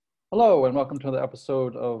Hello, and welcome to the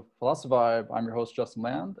episode of Philosophive. I'm your host, Justin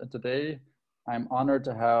Land, and today I'm honored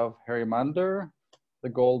to have Harry Munder, the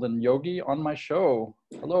Golden Yogi, on my show.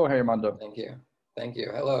 Hello, Harry Munder. Thank you. Thank you.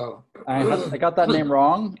 Hello. I got that name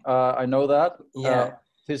wrong. I know that. Yeah.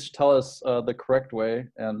 Please tell us the correct way.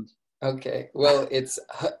 Okay. Well, it's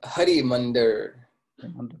Hari Munder.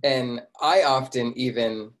 And I often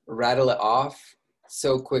even rattle it off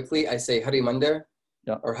so quickly. I say Hari Munder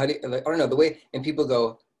or Hari, I don't know, the way, and people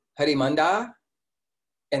go Hari Manda,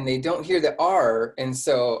 and they don't hear the R. And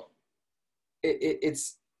so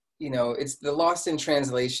it's, it's the lost in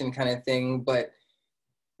translation kind of thing. But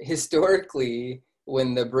historically,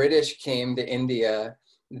 when the British came to India,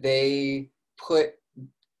 they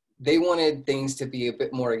wanted things to be a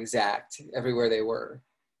bit more exact everywhere they were.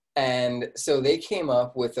 And so they came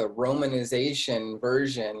up with a Romanization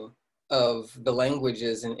version of the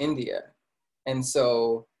languages in India. And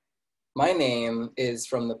so my name is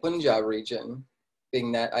from the Punjab region,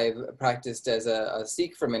 being that I've practiced as a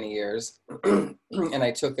Sikh for many years. And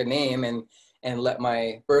I took a name and let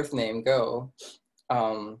my birth name go.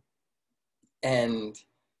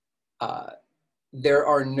 There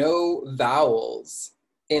are no vowels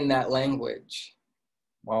in that language.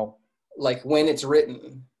 Wow. Like when it's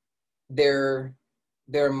written, they're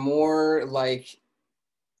more like,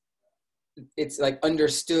 it's like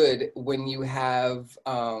understood when you have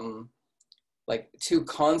like two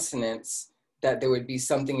consonants, that there would be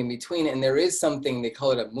something in between. And there is something, they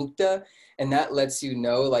call it a mukta, and that lets you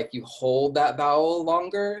know, like, you hold that vowel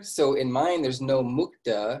longer. So in mine, there's no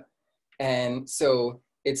mukta. And so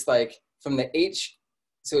it's like from the H,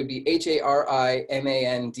 so it'd be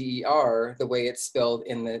Harimander, the way it's spelled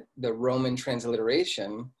in the Roman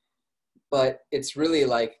transliteration. But it's really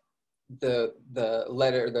like the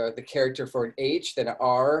letter, the character for an H, then an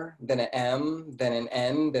R, then an M, then an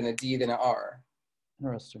N, then a D, then an R.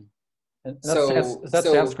 Interesting. And is that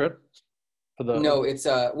so Sanskrit? No, it's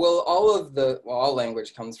all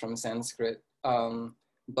language comes from Sanskrit,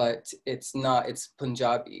 but it's not. It's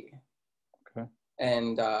Punjabi. Okay.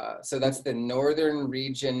 And so that's the northern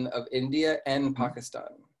region of India and Pakistan.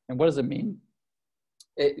 And what does it mean?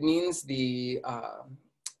 It means the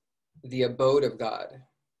abode of God.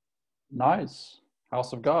 Nice.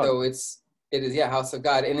 House of God. So it is House of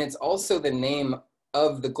God, and it's also the name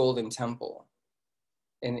of the Golden Temple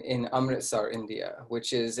in Amritsar, India,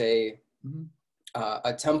 which is a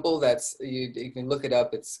temple that's, you can look it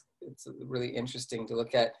up. It's really interesting to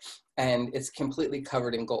look at, and it's completely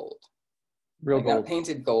covered in gold. Real gold. Not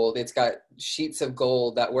painted gold. It's got sheets of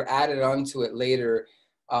gold that were added onto it later,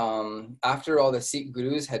 after all the Sikh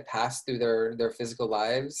gurus had passed through their physical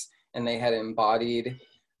lives, and they had embodied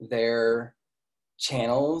their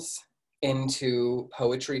channels into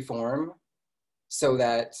poetry form. So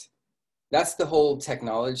that's the whole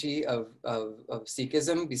technology of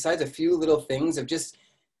Sikhism, besides a few little things of just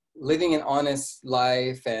living an honest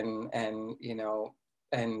life but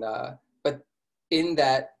in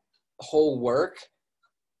that whole work,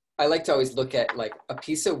 I like to always look at like a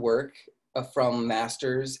piece of work from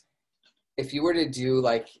masters. If you were to do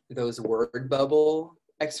like those word bubble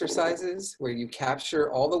exercises where you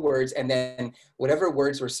capture all the words, and then whatever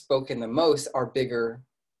words were spoken the most are bigger,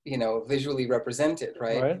 visually represented,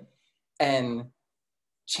 right? And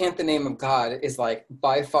chant the name of God is like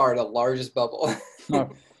by far the largest bubble.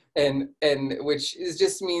 and which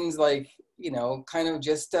just means like, kind of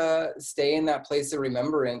just stay in that place of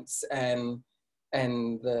remembrance. And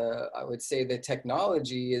I would say the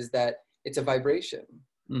technology is that it's a vibration.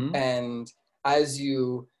 Mm-hmm. And as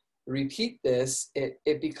you repeat this,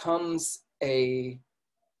 it becomes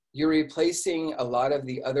you're replacing a lot of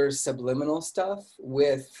the other subliminal stuff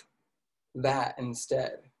with that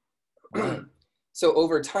instead. So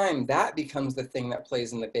over time, that becomes the thing that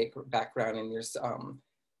plays in the background in your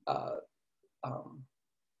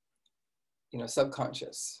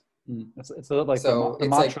subconscious. It's like the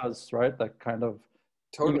mantras, like, right? That kind of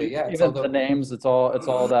totally, even the names. It's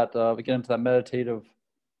all that we get into that meditative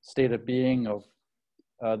state of being of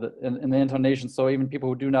in the intonation. So even people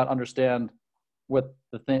who do not understand what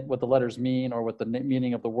the letters mean or what the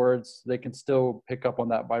meaning of the words, they can still pick up on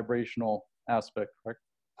that vibrational aspect, right?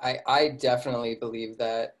 I definitely believe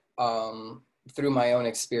that through my own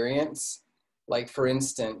experience. Like, for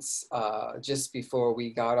instance, just before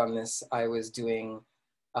we got on this, I was doing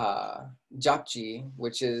Japji,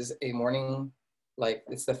 which is a morning, like,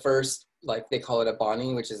 it's the first, like, they call it a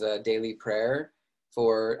Bani, which is a daily prayer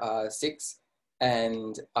for Sikhs.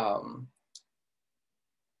 And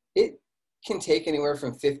it can take anywhere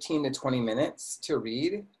from 15 to 20 minutes to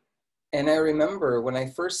read. And I remember when I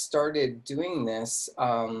first started doing this,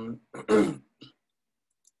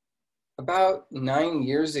 about 9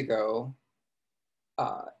 years ago,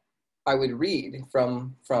 uh, I would read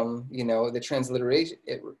from you know the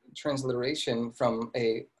transliteration from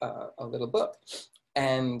a little book,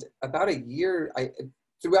 and about a year,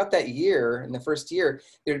 throughout that year, in the first year,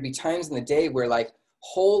 there'd be times in the day where like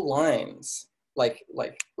whole lines, like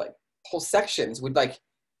whole sections would like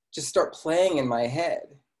just start playing in my head,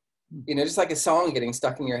 you know, just like a song getting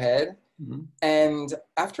stuck in your head. Mhm. And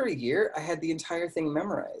after a year, I had the entire thing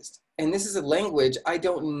memorized. And this is a language I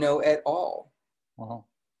don't know at all. Wow.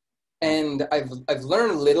 And I've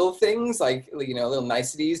learned little things like, you know, little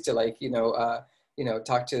niceties to like, you know,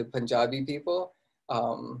 talk to Punjabi people,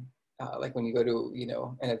 like when you go to, you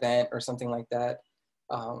know, an event or something like that.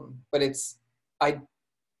 But it's I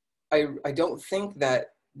I don't think that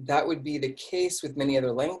that would be the case with many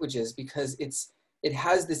other languages, because it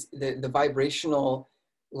has this the vibrational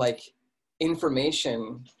like information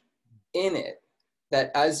in it, that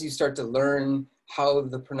as you start to learn how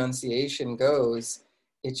the pronunciation goes,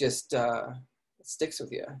 it just it sticks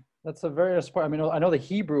with you. That's a very I mean, I know the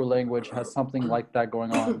Hebrew language has something like that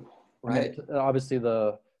going on. I mean, Right. obviously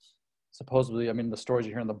supposedly, I mean, the stories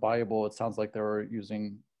you hear in the Bible, it sounds like they were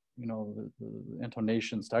using, you know, the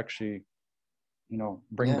intonations to actually, you know,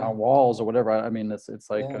 bring Yeah. down walls or whatever. I mean, it's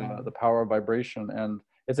like Yeah. the power of vibration. And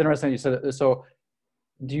it's interesting you said it. So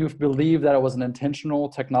do you believe that it was an intentional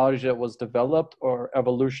technology that was developed or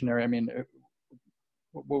evolutionary? I mean,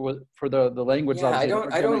 what was for the language, Yeah, obviously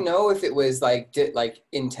they're I don't giving. know if it was like like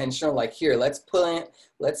intentional, like here, let's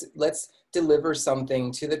deliver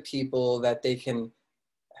something to the people that they can.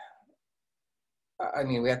 I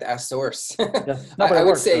mean, we have to ask source. Yeah, no, but I it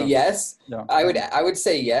would works. say Yeah, yes. yeah, I would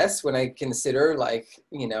say yes when I consider like,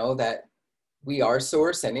 you know, that we are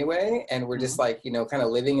source anyway, and we're just mhm. like, you know, kind of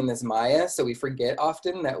living in this Maya, so we forget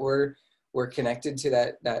often that we're connected to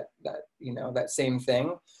that you know, that same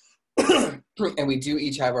thing. And we do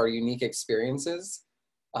each have our unique experiences.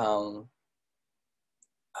 Um,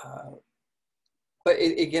 uh, but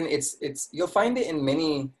again, it's you'll find it in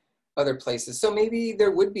many other places. So maybe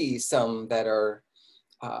there would be some that are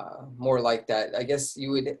more like that. I guess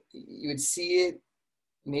you would see it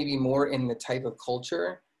maybe more in the type of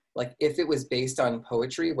culture, like if it was based on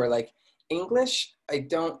poetry, where like English, I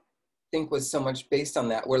don't think was so much based on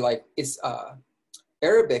that. Where like it's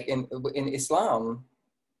Arabic in Islam,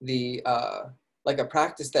 the like a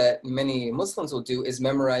practice that many Muslims will do is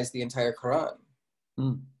memorize the entire Quran,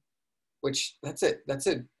 Mm, which that's a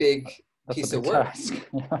big that's a piece of big work, task.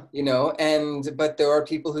 Yeah. you know. And but there are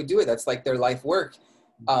people who do it. That's like their life work.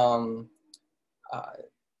 Um, uh,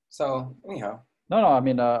 so anyhow, No, no. I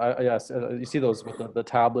mean, yes, you see those with the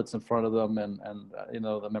tablets in front of them, and you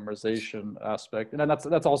know the memorization aspect, and then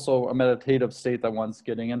that's also a meditative state that one's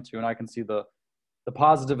getting into, and I can see the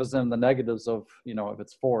positives and the negatives of, you know, if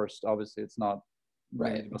it's forced. Obviously, it's not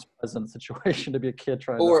maybe right. the most pleasant situation to be a kid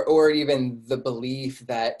trying to. Or even the belief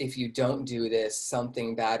that if you don't do this,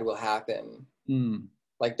 something bad will happen. Mm,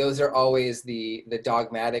 Like those are always the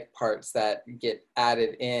dogmatic parts that get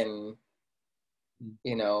added in, mm.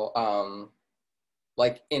 you know,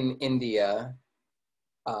 like in India,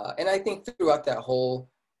 and I think throughout that whole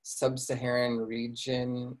sub-Saharan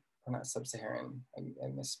region, or not sub-Saharan, I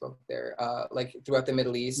misspoke there, like throughout the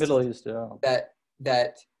Middle East, Middle East, yeah.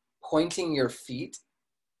 that pointing your feet,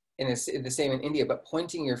 and it's the same in India, but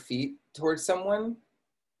pointing your feet towards someone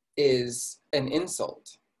is an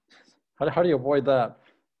insult. How do you avoid that?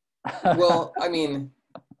 Well, I mean,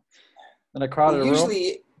 In a well, crowded room?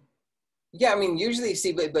 usually, yeah, I mean, usually,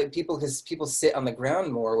 see, but people, because people sit on the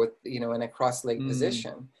ground more with, you know, in a cross-legged Mm,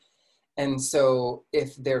 position. And so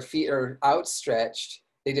if their feet are outstretched,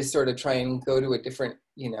 they just sort of try and go to a different,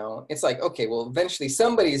 you know, it's like, okay, well, eventually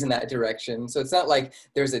somebody's in that direction. So it's not like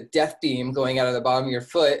there's a death beam going out of the bottom of your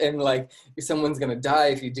foot and like someone's going to die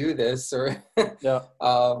if you do this, or, yeah.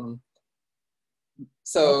 um, No,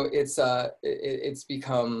 so it's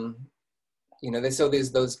become, you know, so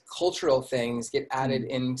there's those cultural things get added mm.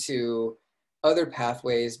 into other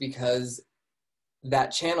pathways because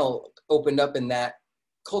that channel opened up in that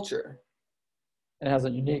culture. It has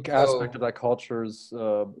a unique aspect of So that culture's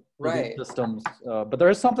belief right. systems. But there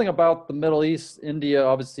is something about the Middle East, India,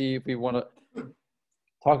 obviously, if we want to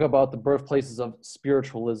talk about the birthplaces of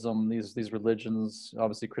spiritualism, these religions,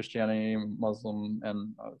 obviously Christianity, Muslim,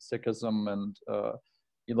 and Sikhism, and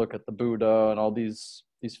you look at the Buddha and all these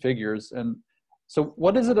figures. And so,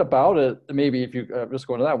 what is it about it? Maybe if you just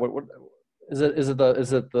go into that, what is it? Is it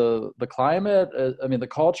the climate? I mean, the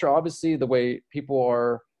culture, obviously, the way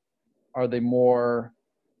people are they more,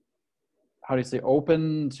 how do you say,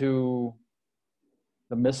 open to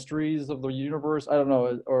the mysteries of the universe? I don't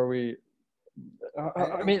know. Or are we?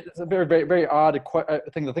 I mean, it's a very, very, very odd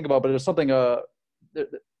thing to think about, but there's something, it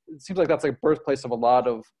seems like that's like birthplace of a lot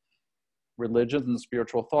of religions, and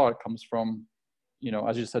spiritual thought comes from,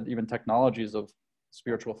 as you said, even technologies of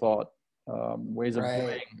spiritual thought, ways of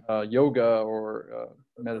doing yoga or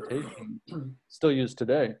meditation still used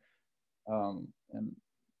today. And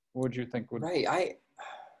what would you think would? Right.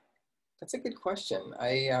 That's a good question.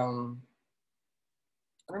 I don't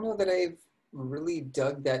know that I've really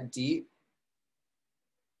dug that deep.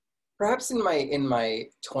 Perhaps in my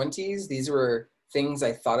 20s, these were things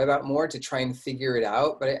I thought about more to try and figure it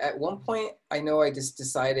out. But at one point, I know I just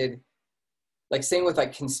decided, like same with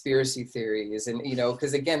like conspiracy theories, and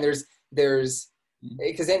because again, there's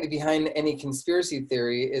because behind any conspiracy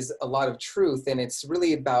theory is a lot of truth, and it's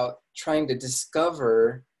really about trying to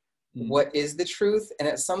discover what is the truth. And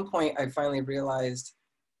at some point, I finally realized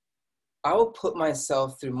I will put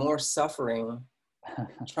myself through more suffering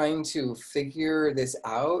trying to figure this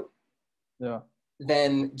out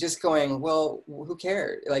than just going, well, who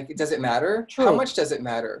cares? Like, does it matter? True. How much does it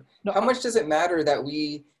matter? No, how much does it matter that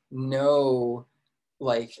we know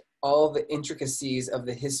like all the intricacies of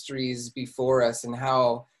the histories before us, and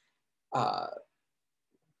how I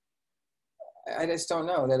just don't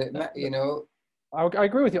know that it, I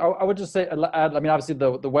agree with you. I would just say, add, I mean, obviously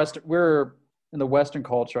the Western, we're in the Western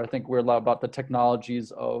culture. I think we're a lot about the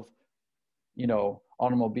technologies of,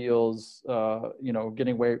 automobiles,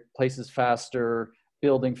 getting away places faster,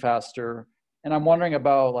 building faster. And I'm wondering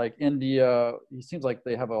about like India. It seems like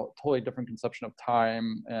they have a totally different conception of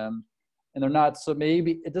time, and they're not. So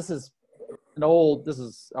maybe this is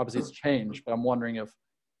obviously it's changed, but I'm wondering if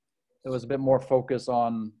there was a bit more focus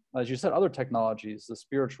on, as you said, other technologies, the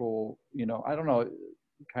spiritual, I don't know,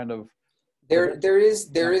 kind of. There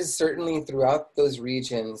is certainly throughout those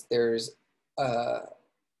regions, there's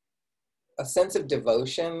a sense of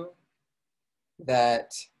devotion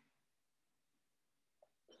that,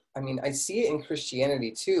 I mean, I see it in Christianity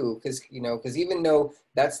too, because even though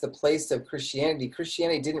that's the place of Christianity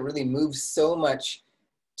didn't really move so much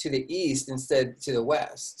to the east, instead to the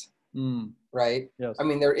west, right? Yes. I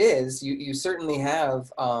mean, there is, you certainly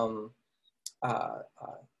have,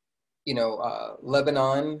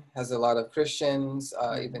 Lebanon has a lot of Christians,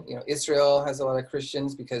 even, Israel has a lot of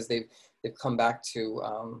Christians, because they've come back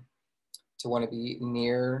to want to be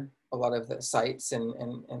near a lot of the sites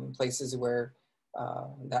and places where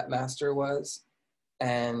that master was.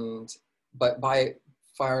 But by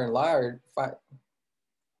far and large,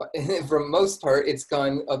 for most part, it's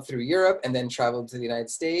gone up through Europe and then traveled to the United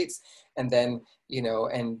States, and then,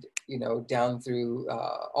 down through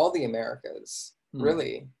all the Americas,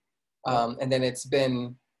 really. And then it's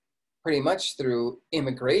been pretty much through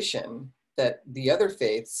immigration that the other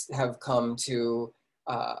faiths have come to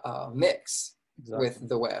mix with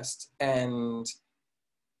the West. And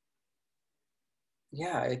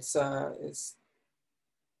yeah, it's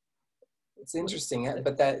interesting,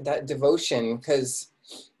 but that devotion, because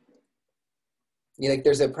like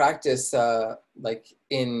there's a practice like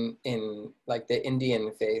in like the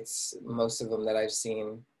Indian faiths, most of them that I've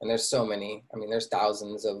seen, and there's so many, I mean, there's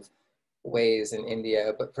thousands of ways in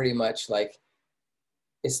India, but pretty much like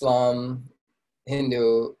Islam,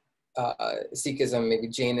 Hindu, Sikhism, maybe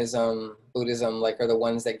Jainism, Buddhism, like are the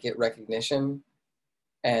ones that get recognition.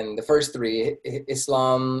 And the first three,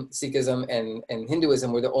 Islam, Sikhism, and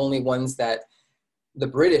Hinduism, were the only ones that the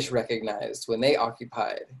British recognized when they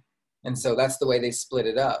occupied. And so that's the way they split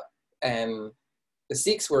it up. And the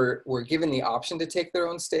Sikhs were given the option to take their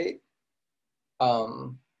own state.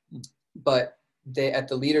 But the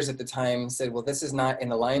leaders at the time said, well, this is not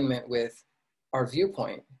in alignment with our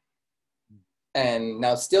viewpoint. And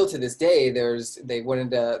now still to this day, there's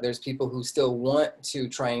people who still want to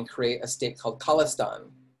try and create a state called Khalistan.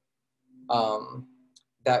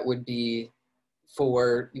 That would be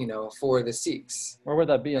for the Sikhs. Where would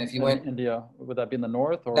that be in India? Would that be in the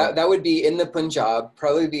north, or that would be in the Punjab?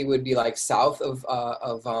 Probably would be like south of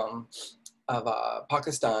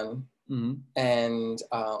Pakistan, and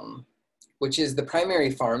which is the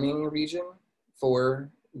primary farming region for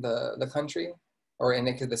the country, or in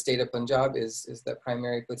the state of Punjab is the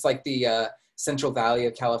primary. It's like the Central Valley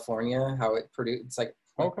of California, how it produces. It's like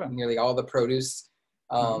nearly all the produce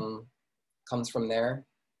comes from there.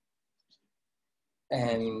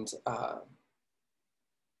 And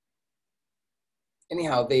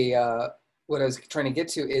anyhow, what I was trying to get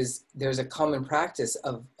to is there's a common practice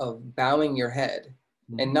of bowing your head,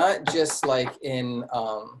 and not just like in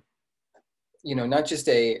not just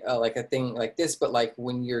like a thing like this, but like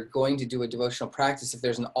when you're going to do a devotional practice, if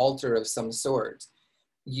there's an altar of some sort,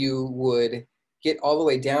 you would get all the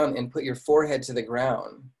way down and put your forehead to the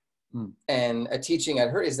ground Mm. And a teaching I'd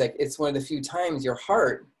heard is like, it's one of the few times your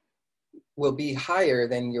heart will be higher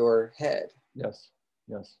than your head. Yes.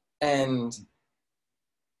 Yes. And,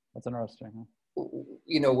 That's interesting. Huh?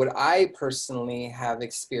 you know, what I personally have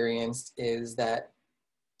experienced is that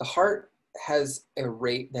the heart has a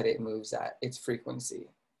rate that it moves at, its frequency,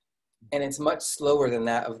 and it's much slower than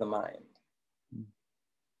that of the mind. Mm.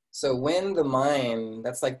 So when the mind,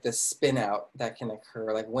 that's like the spin out that can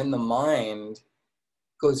occur, like when the mind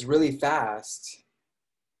goes really fast,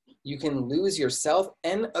 you can lose yourself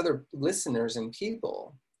and other listeners and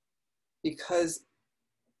people because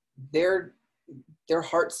their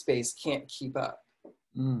heart space can't keep up.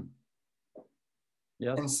 Mm.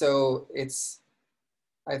 Yes. And so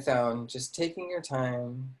I found just taking your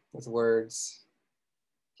time with words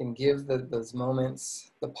can give those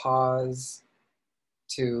moments, the pause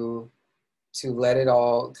to let it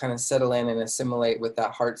all kind of settle in and assimilate with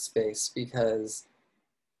that heart space, because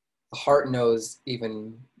the heart knows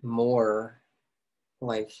even more.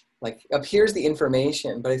 Like up here's the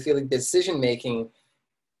information, but I feel like decision making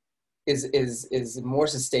is more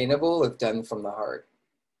sustainable if done from the heart.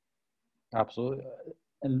 Absolutely.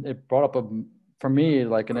 And it brought up for me,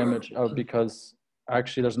 like an image of, because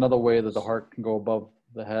actually there's another way that the heart can go above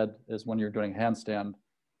the head is when you're doing handstand.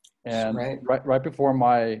 And right before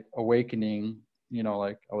my awakening, you know,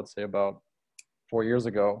 like I would say about 4 years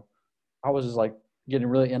ago, I was just like getting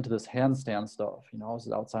really into this handstand stuff. You know, I was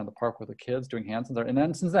outside in the park with the kids doing handstands. And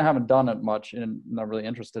then since I haven't done it much and not really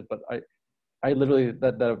interested, but I literally,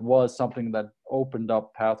 that was something that opened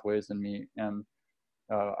up pathways in me. And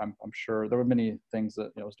I'm sure there were many things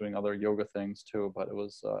that, you know, I was doing other yoga things too, but it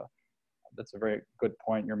was, that's a very good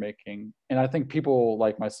point you're making. And I think people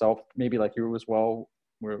like myself, maybe like you as well,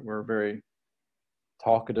 we're very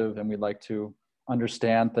talkative and we like to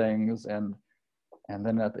understand things. And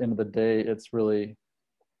then at the end of the day, it's really,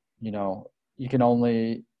 you know, you can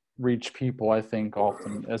only reach people, I think,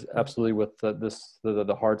 often as absolutely with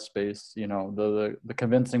the heart space, you know, the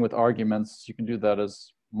convincing with arguments, you can do that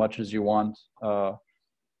as much as you want.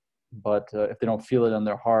 But if they don't feel it in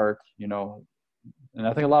their heart, you know, and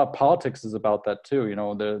I think a lot of politics is about that too. You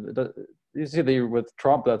know, you see with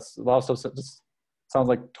Trump, that's a lot of stuff just sounds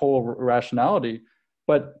like total irrationality,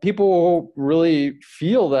 but people really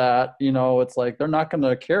feel that, you know, it's like they're not going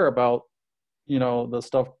to care about, you know, the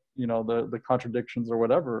stuff, you know, the contradictions or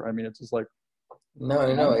whatever. I mean, it's just like, no.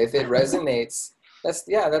 If it resonates, it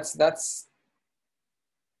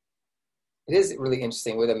is really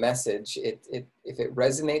interesting with a message. If it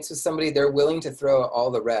resonates with somebody, they're willing to throw out all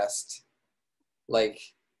the rest. Like,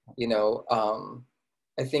 you know,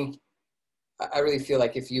 I think I really feel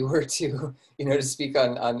like if you were to, you know, to speak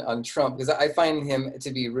on Trump, because I find him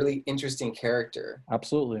to be a really interesting character.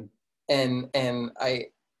 Absolutely. And I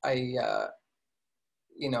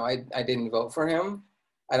you know, I didn't vote for him.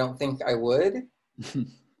 I don't think I would,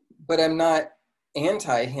 but I'm not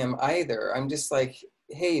anti him either. I'm just like,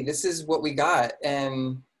 hey, this is what we got.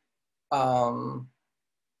 And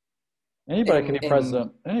anybody can be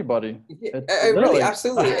president. Anybody. Really,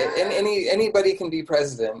 absolutely. And anybody can be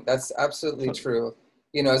president. That's absolutely true.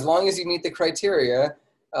 You know, as long as you meet the criteria,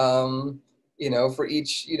 you know, for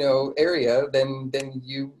each, you know, area, then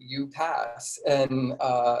you pass. And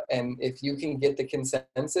if you can get the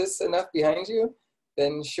consensus enough behind you,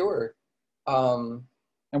 then sure. And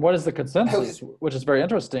what is the consensus? Which is very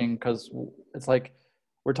interesting, because it's like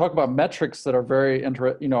we're talking about metrics that are very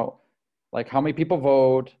you know, like how many people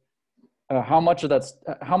vote, how much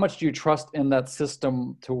do you trust in that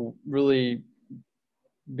system to really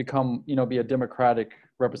become, you know, be a democratic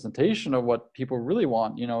representation of what people really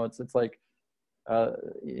want? You know, it's like,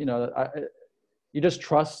 you know, you just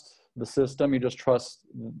trust the system. You just trust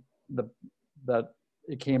that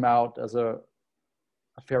it came out as a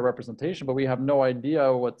fair representation, but we have no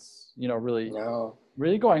idea what's, you know, really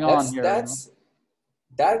going on here.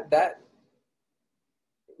 That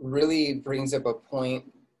really brings up a point.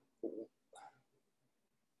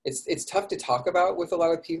 It's tough to talk about with a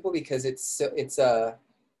lot of people because it's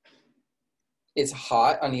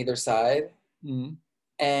hot on either side.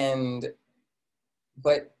 Mm-hmm.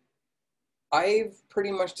 But I've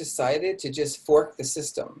pretty much decided to just fork the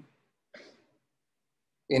system,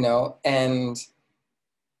 you know, and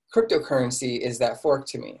cryptocurrency is that fork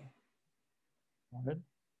to me. Okay.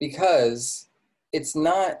 Because it's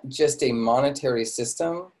not just a monetary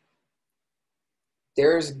system.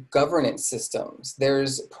 There's governance systems,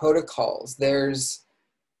 there's protocols, there's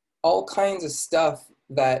all kinds of stuff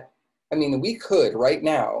that, I mean, we could right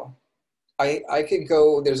now, I could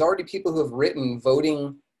go, there's already people who have written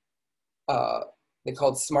voting, they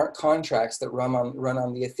called smart contracts that run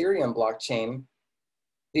on the Ethereum blockchain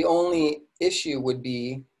The only issue would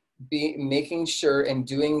be making sure and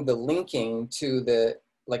doing the linking to the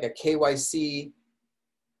like a KYC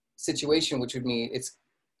situation, which would mean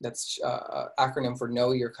that's acronym for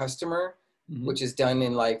Know Your Customer, Mm-hmm. which is done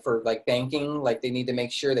in like for like banking. Like they need to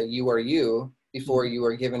make sure that you are you before Mm-hmm. you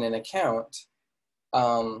are given an account.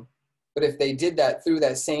 But if they did that through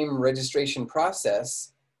that same registration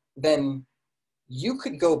process, then you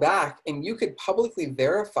could go back and you could publicly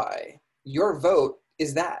verify your vote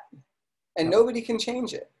is that, and Yep. nobody can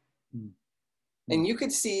change it. Mm-hmm. And you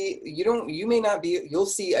could see, you may not be, you'll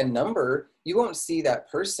see a number, you won't see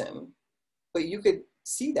that person, but you could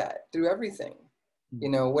see that through everything. Mm-hmm. You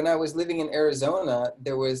know, when I was living in Arizona,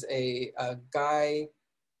 there was a guy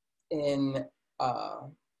in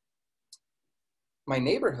my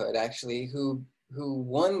neighborhood actually who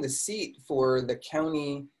won the seat for the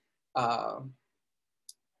county, uh,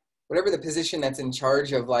 whatever the position that's in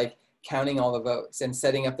charge of like counting all the votes and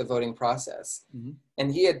setting up the voting process. Mm-hmm.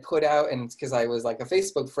 And he had put out, and because I was like a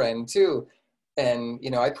Facebook friend too, and you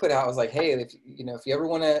know, I put out, I was like, hey, if you ever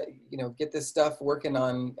want to, get this stuff working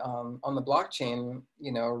on the blockchain,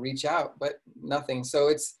 reach out, but nothing. So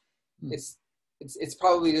it's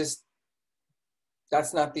probably just,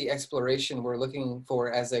 that's not the exploration we're looking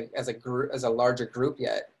for as a group, as a larger group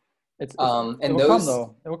yet. It And will come those,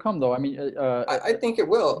 though. It will come though. I mean, I think it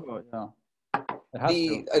will. yeah, it has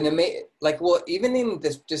to. Well, even in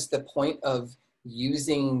this, just the point of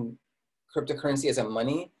using cryptocurrency as a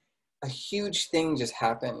money, a huge thing just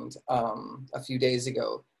happened a few days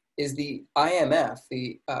ago. Is the IMF,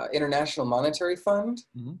 the International Monetary Fund,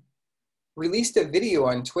 Mm-hmm. released a video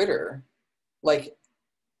on Twitter, like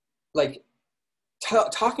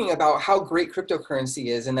talking about how great cryptocurrency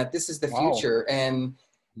is and that this is the Wow. future, and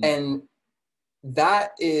Mm-hmm. and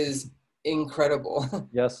that is incredible.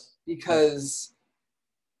 Yes. Because,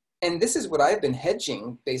 and this is what I've been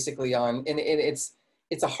hedging basically on, and it's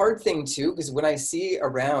a hard thing too, because when I see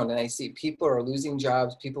around and I see people are losing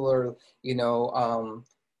jobs, people are,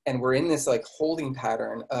 and we're in this like holding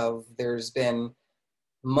pattern of there's been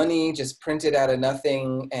money just printed out of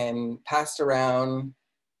nothing and passed around,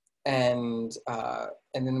 and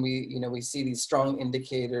then we see these strong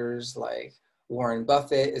indicators like Warren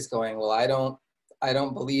Buffett is going, well, I don't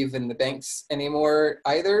believe in the banks anymore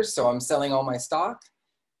either, so I'm selling all my stock.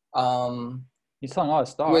 He's selling a lot of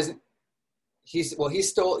stock.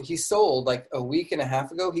 He sold like a week and a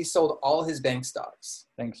half ago, he sold all his bank stocks.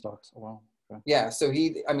 Bank stocks. Oh, wow. Okay. Yeah, so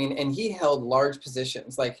and he held large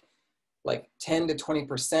positions, like 10 to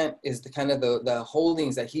 20% is the kind of the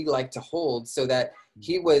holdings that he liked to hold, so that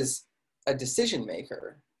he was a decision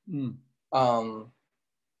maker. Mm.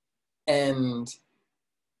 And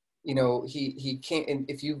he came, and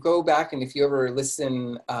if you go back and if you ever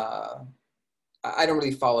listen, I don't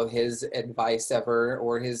really follow his advice ever,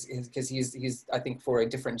 or his because he's I think for a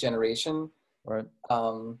different generation. Right.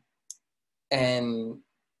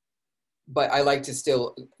 But I like to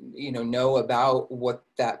still know about what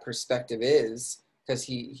that perspective is, because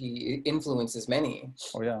he influences many.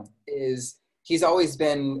 Oh yeah. He's always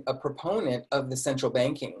been a proponent of the central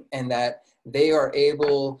banking, and that they are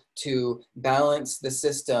able to balance the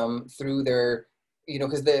system through their,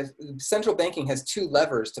 because the central banking has two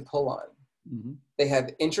levers to pull on. Mm-hmm. They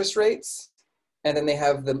have interest rates, and then they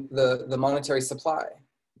have the monetary supply.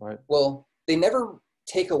 Right. Well, they never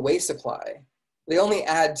take away supply. They only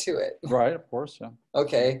add to it. Right, of course, yeah.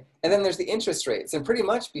 Okay. And then there's the interest rates. And pretty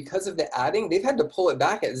much because of the adding, they've had to pull it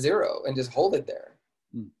back at zero and just hold it there.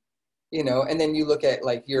 Mm. And then you look at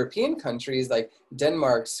like European countries like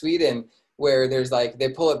Denmark, Sweden, where there's like, they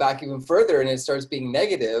pull it back even further and it starts being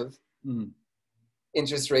negative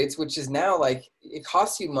interest rates, which is now like, it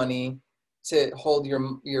costs you money to hold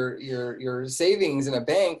your savings in a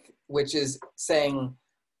bank, which is saying,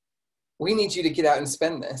 we need you to get out and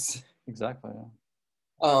spend this. Exactly, yeah.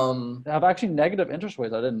 They have actually negative interest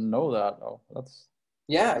rates. I didn't know that. Oh, that's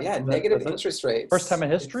negative interest rates. First time in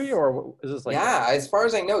history, or is this like? Yeah, as far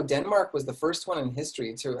as I know, Denmark was the first one in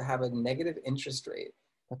history to have a negative interest rate,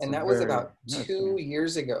 and that was about 2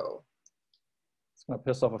 years ago. It's gonna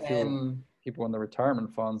piss off a few people in the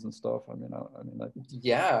retirement funds and stuff. I mean,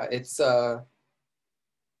 yeah, it's so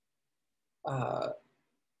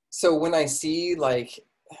when I see like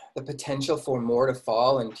the potential for more to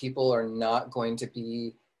fall and people are not going to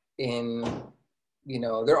be in,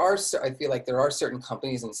 I feel like there are certain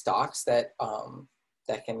companies and stocks that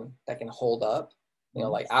that can hold up.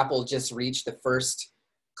 Like Apple just reached the first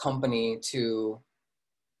company to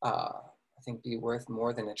I think be worth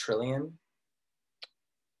more than $1 trillion.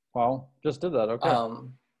 Wow, just did that. Okay.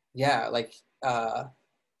 Yeah, like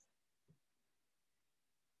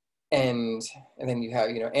and then you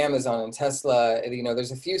have, you know, Amazon and Tesla. You know,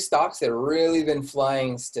 there's a few stocks that have really been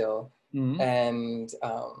flying still. Mhm. And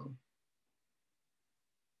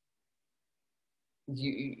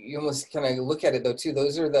you almost kind of look at it though too.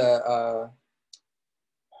 Those are the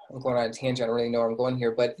I'm going on a tangent. I don't really know where I'm going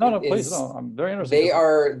here, but No, no, please, no. I'm very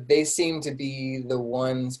interested. they seem to be the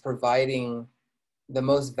ones providing the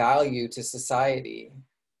most value to society,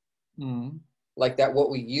 Mhm. like that what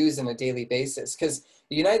we use on a daily basis. Because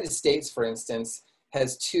the United States, for instance,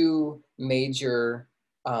 has two major,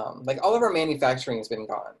 like all of our manufacturing has been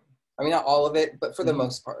gone. I mean, not all of it, but for the Mhm.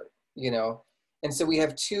 most part, you know. And so we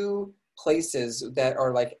have two places that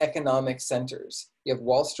are like economic centers. You have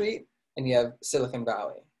Wall Street and you have Silicon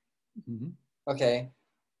Valley. Mhm. Okay.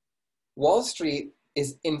 Wall Street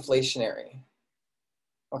is inflationary.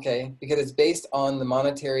 Okay, because it's based on the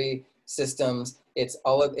monetary systems. It's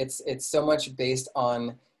so much based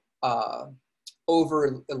on uh,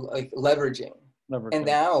 over like leveraging, and Leveraging.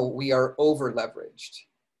 now we are over leveraged.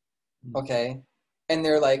 Mhm. Okay, and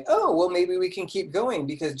they're like, oh well, maybe we can keep going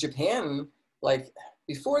because Japan, like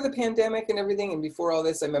before the pandemic and everything, and before all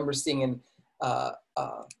this, I remember seeing in uh,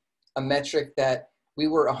 uh, a metric that we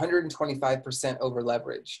were 125% over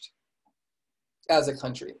leveraged as a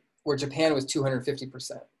country, where Japan was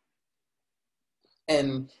 250%.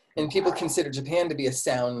 And people consider Japan to be a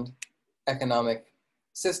sound economic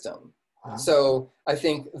system. So I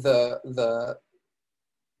think the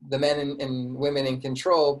men and women in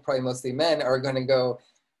control, probably mostly men, are going to go,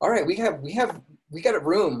 all right, we got a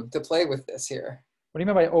room to play with this here. What do you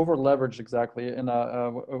mean by over leverage exactly? And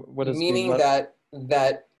what is being Meaning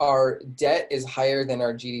that our debt is higher than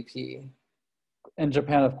our GDP. in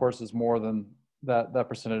Japan, of course, is more than that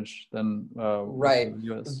percentage than Right.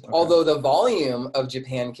 the US. Okay. Although the volume of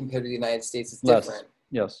Japan compared to the United States is Less. different.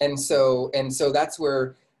 Yes. And so that's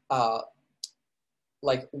where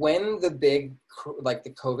like when the big like the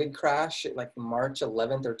COVID crash like March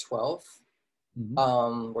 11th or 12th,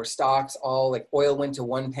 Mhm. where stocks all like oil went to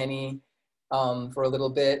 1 penny for a little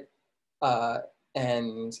bit,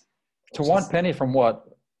 and To one penny from what?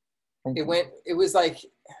 From, it was like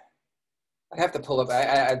I have to pull up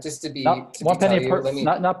I just not to be one tell penny you, per, let me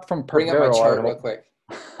not from per bring up my barrel, I chart real hope. quick.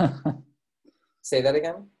 Say that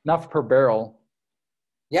again. Not per barrel.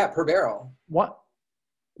 Yeah, per barrel. What?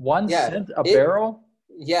 One Yeah, cent a it barrel?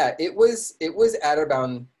 yeah, it was at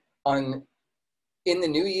around on in the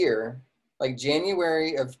new year, like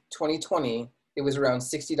January of 2020, it was around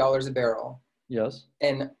 $60 a barrel. Yes.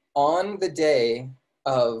 And on the day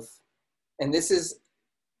of, and this is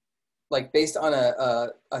like based on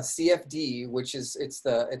a CFD, which is it's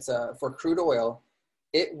a for crude oil,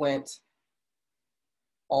 it went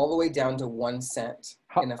all the way down to 1 cent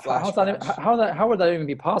in a How's flash that? crash. How would that even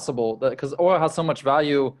be possible? Because oil has so much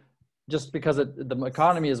value, just because the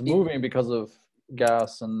economy is moving because of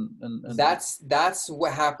gas and That's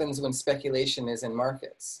what happens when speculation is in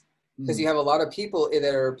markets, because mm, you have a lot of people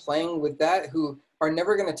that are playing with that who are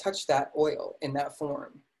never going to touch that oil in that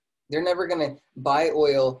form. They're never going to buy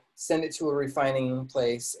oil, send it to a refining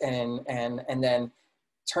place, and then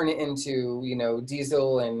turn it into, you know,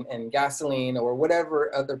 diesel and gasoline or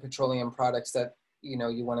whatever other petroleum products that, you know,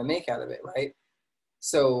 you want to make out of it, right?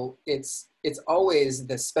 So it's always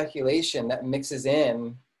the speculation that mixes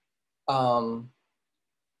in, um,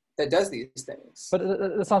 that does these things. but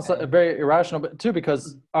it sounds And very irrational, but too,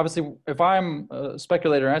 because obviously if I'm a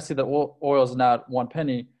speculator and I see that oil is not one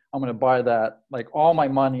penny, I'm going to buy that. Like all my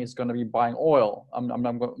money is going to be buying oil. I'm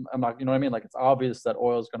not, you know what I mean? Like it's obvious that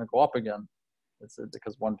oil is going to go up again. It's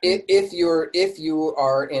because one penny. if you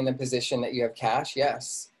are in a position that you have cash,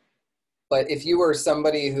 yes. But if you were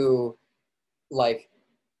somebody who like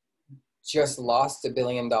just lost $1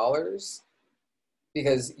 billion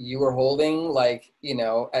because you were holding, like, you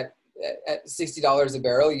know, at $60 a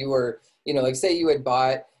barrel, you were, you know, like say you had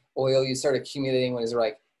bought oil, you started accumulating when it was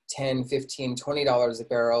like 10, 15, $20 a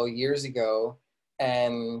barrel years ago,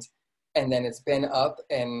 and then it's been up,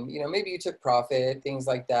 and, you know, maybe you took profit, things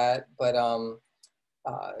like that. But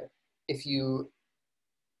uh, if you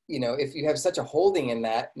know, if you have such a holding in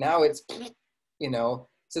that, now it's, you know,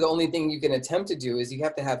 so the only thing you can attempt to do is you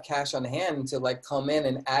have to have cash on hand to like come in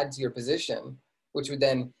and add to your position, which would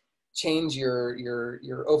then change your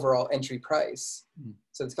overall entry price. Mm.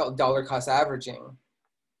 So it's called dollar cost averaging,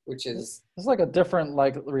 which is It's like a different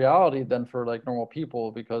like reality than for like normal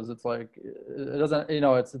people, because it's like it doesn't, you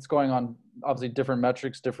know, it's going on obviously different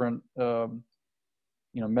metrics, different you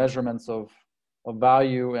know, measurements of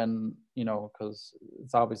value, and you know, because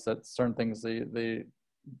it's obvious that certain things they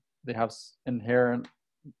have inherent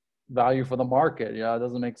value for the market. Yeah, it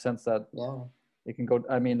doesn't make sense that yeah. it can go.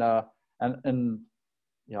 I mean, and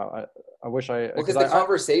yeah, I wish I, Well, because because the I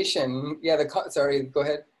conversation, yeah, sorry, go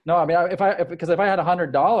ahead. no, I mean, because if I had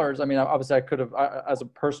 $100, I mean, obviously I could have, as a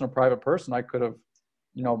person, a private person, I could have,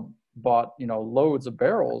 bought, loads of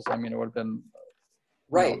barrels. I mean, it would have been,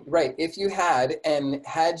 Right, right. If you had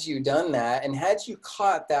you done that, and had you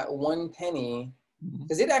caught that one penny, mhm.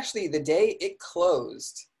 because it actually, the day it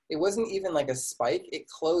closed, it wasn't even like a spike, it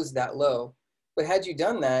closed that low. But had you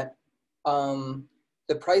done that,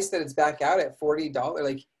 the price that it's back out at $40,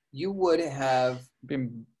 like you would have Be a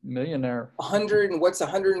millionaire. 100, and what's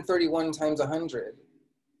 131 times 100?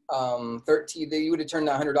 13, you would have turned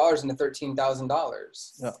that $100 into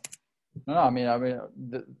 $13,000. Yeah. No,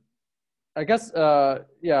 I guess,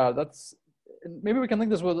 yeah, that's, maybe we can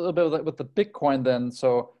link this with a little bit with the Bitcoin then.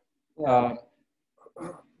 So Yeah.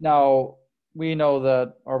 now we know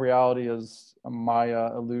that our reality is a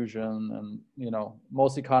Maya illusion, and,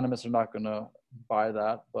 most economists are not going to buy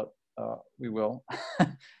that, but we will.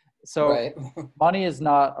 So Right. money is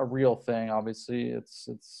not a real thing. Obviously,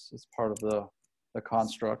 it's part of the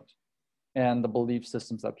construct and the belief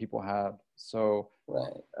systems that people have. So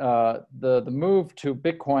Right. the move to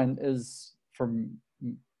Bitcoin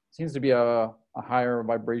seems to be a higher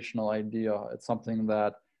vibrational idea. It's something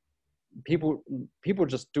that people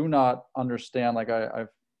just do not understand. Like I've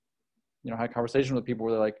had conversations with people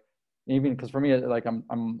where they're like, even because for me, like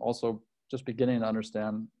I'm also just beginning to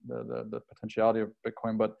understand the potentiality of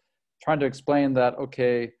Bitcoin, but trying to explain that,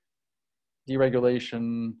 okay,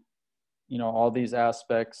 deregulation, all these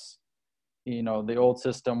aspects, the old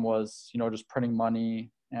system was, just printing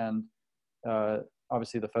money, and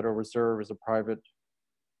obviously the Federal Reserve is a private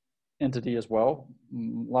entity as well.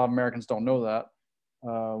 A lot of Americans don't know that,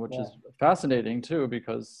 which is fascinating too,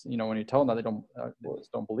 because, when you tell them that, they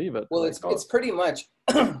just don't believe it. Well, Like, it's pretty much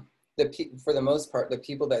for the most part, the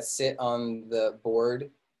people that sit on the board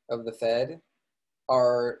of the Fed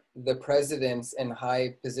are the presidents and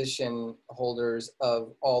high position holders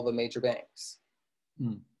of all the major banks.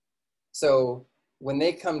 Hmm. So when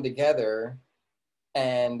they come together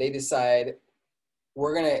and they decide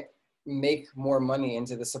we're going to make more money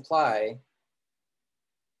into the supply,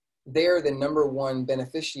 they're the number one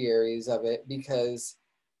beneficiaries of it, because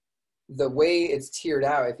the way it's tiered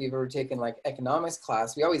out, if you've ever taken like economics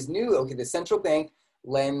class, we always knew, okay, the central bank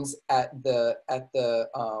lends at the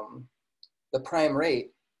prime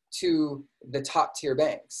rate to the top tier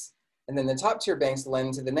banks, and then the top tier banks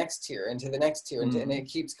lend to the next tier and to the next tier, and, and it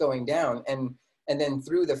keeps going down, and then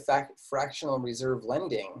through the fractional reserve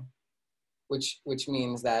lending, which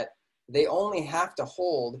means that they only have to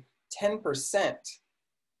hold 10%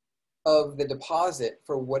 of the deposit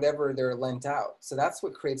for whatever they're lent out. So that's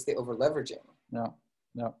what creates the over leveraging. Yeah.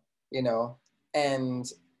 And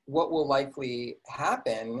what will likely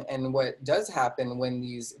happen, and what does happen when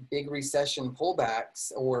these big recession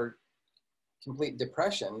pullbacks or complete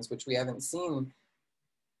depressions, which we haven't seen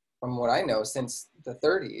from what I know since the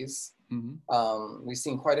 30s, we've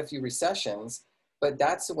seen quite a few recessions, but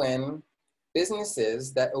that's when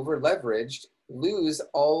businesses that over leveraged lose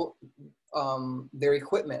all their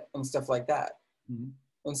equipment and stuff like that.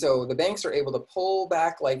 And so the banks are able to pull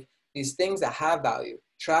back like these things that have value,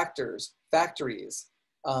 tractors, factories,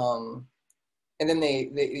 and then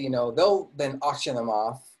they'll then auction them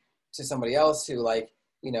off to somebody else who like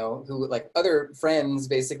other friends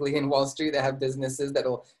basically in Wall Street that have businesses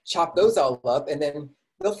that'll chop those all up, and then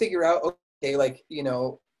they'll figure out, okay,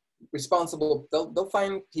 responsible, they'll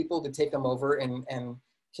find people to take them over and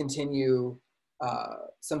continue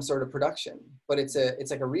some sort of production. But it's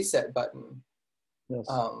like a reset button. Yes.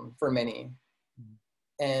 For many.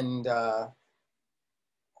 And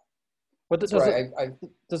but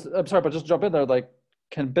I'm sorry, but just jump in there. Like,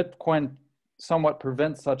 can Bitcoin somewhat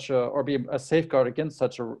prevent such or be a safeguard against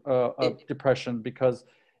such a depression? Because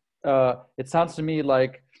it sounds to me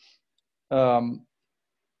like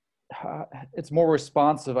it's more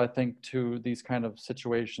responsive, I think, to these kind of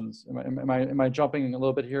situations. Am I jumping a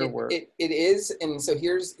little bit here? It is, and so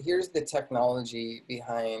here's the technology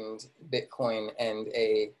behind Bitcoin, and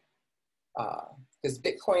because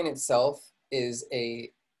Bitcoin itself is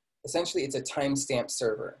essentially it's a timestamp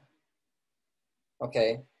server.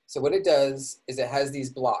 Okay, so what it does is it has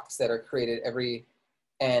these blocks that are created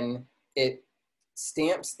and it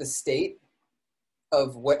stamps the state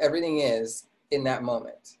of what everything is in that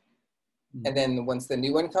moment. And then once the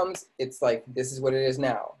new one comes, it's like, this is what it is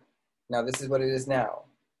now. Now this is what it is now.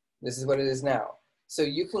 This is what it is now. So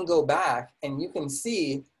you can go back and you can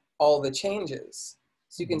see all the changes.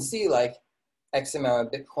 So you can see like X amount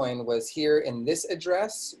of Bitcoin was here in this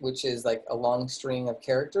address, which is like a long string of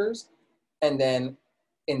characters. And then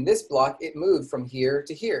in this block, it moved from here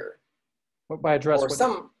to here. By address, or what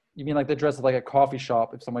some. you mean, like the address of like a coffee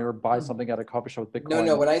shop? If somebody were to buy something at a coffee shop with No, Bitcoin?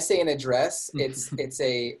 no. When I say an address, it's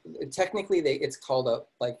a technically it's called a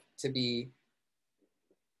like to be.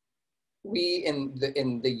 We in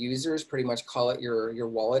the users pretty much call it your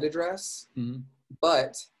wallet address, Mhm.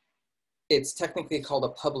 but it's technically called a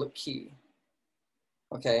public key.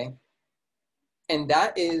 Okay, and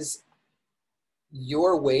that is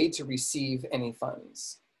your way to receive any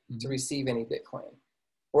funds, to Mhm. receive any Bitcoin,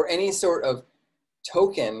 or any sort of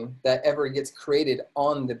token that ever gets created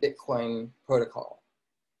on the Bitcoin protocol.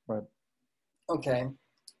 Right. Okay.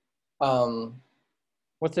 Um,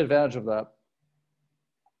 What's the advantage of that?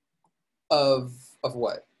 of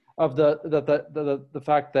what? Of the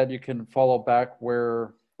fact that you can follow back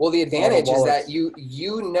where Well, the all the advantage is that wallets.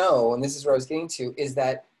 you know, and this is where I was getting to, is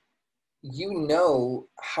that you know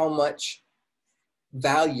how much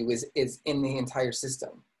value is in the entire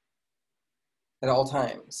system at all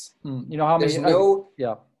times. You know how There's many? no.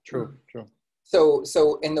 Yeah. True. True.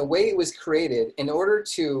 So in the way it was created, in order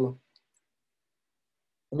to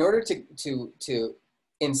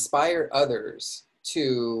inspire others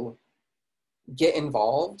to get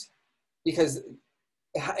involved, because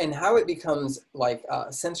and how it becomes like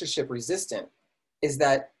censorship resistant is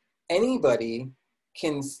that anybody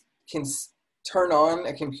can can turn on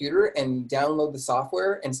a computer and download the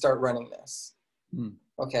software and start running this. Mm.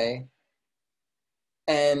 Okay,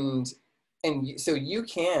 and so you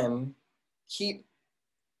can keep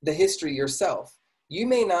the history yourself. You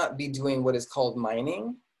may not be doing what is called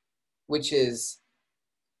mining, which is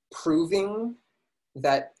proving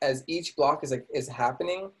that as each block is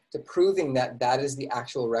happening, to proving that that is the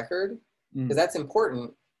actual record, because that's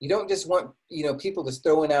important. You don't just want people just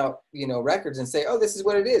throwing out records and say, oh, this is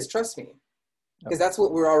what it is, trust me, because that's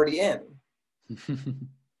what we're already in.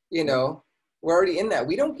 We're already in that.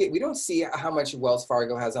 We don't see how much Wells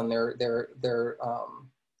Fargo has on their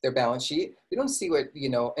balance sheet. We don't see what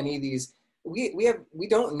any of these. We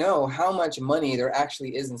don't know how much money there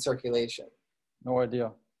actually is in circulation. No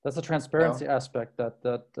idea. That's a transparency aspect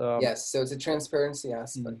yes, so it's a transparency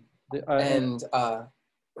aspect. And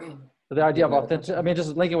the idea of authentic, I mean,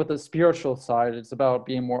 just linking with the spiritual side, it's about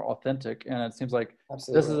being more authentic. And it seems like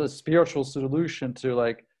absolutely. This is a spiritual solution to,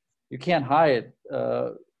 like, you can't hide,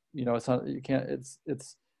 it's not, you can't,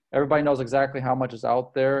 it's, everybody knows exactly how much is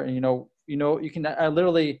out there. And, you can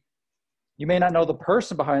literally, you may not know the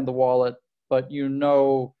person behind the wallet, but you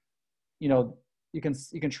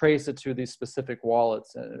can trace it to these specific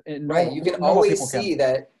wallets. And right. You can always see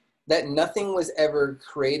that nothing was ever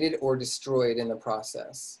created or destroyed in the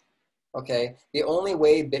process. Okay. The only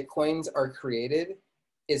way Bitcoins are created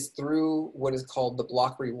is through what is called the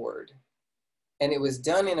block reward. And it was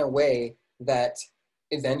done in a way that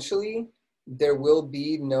eventually there will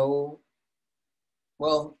be no,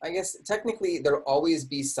 well, I guess technically there'll always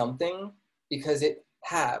be something, because it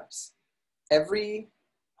halves.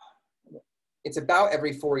 It's about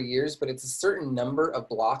every 4 years, but it's a certain number of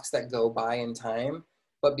blocks that go by in time.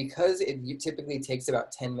 But because it typically takes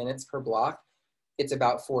about 10 minutes per block, it's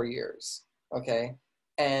about 4 years, okay?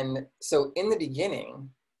 And so in the beginning,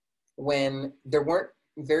 when there weren't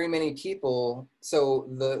very many people, so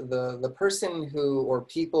the person who, or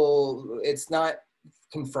people, it's not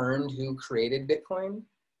confirmed who created Bitcoin.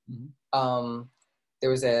 Mm-hmm.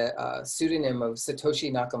 There was a pseudonym of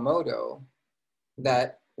Satoshi Nakamoto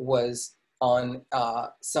that was on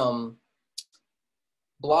some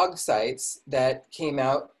blog sites that came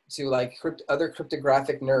out to like other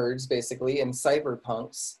cryptographic nerds, basically, and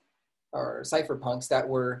cypherpunks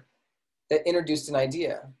that introduced an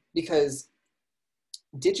idea, because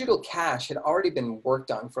digital cash had already been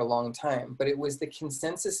worked on for a long time, but it was the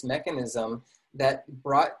consensus mechanism that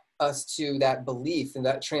brought us to that belief and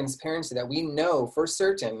that transparency that we know for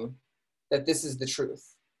certain that this is the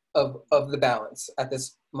truth of the balance at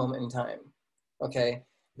this moment in time. Okay,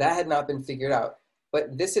 that had not been figured out,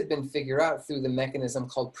 but this had been figured out through the mechanism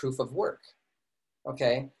called proof of work.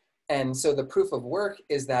 Okay, and so the proof of work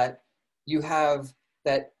is that you have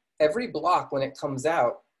that every block when it comes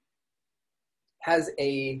out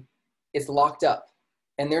it's locked up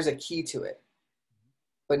and there's a key to it,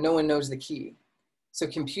 but no one knows the key. So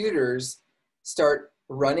computers start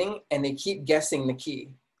running and they keep guessing the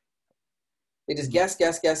key. They just guess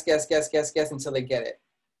until they get it.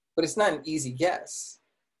 But it's not an easy guess.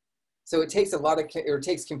 So it takes it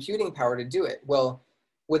takes computing power to do it. Well,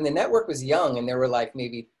 when the network was young and there were like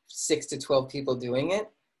maybe 6 to 12 people doing it,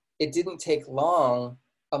 it didn't take long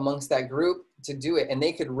amongst that group to do it. And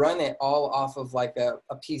they could run it all off of like a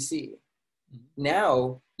PC. Mm-hmm.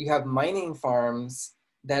 Now you have mining farms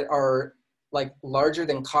that are like larger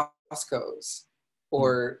than Costco's.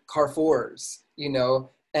 or Carrefours, you know,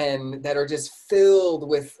 and that are just filled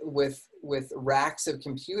with racks of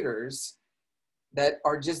computers that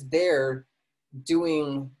are just there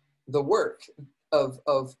doing the work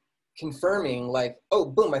of confirming, like, oh,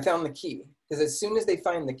 boom, I found the key. Because as soon as they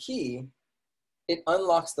find the key, it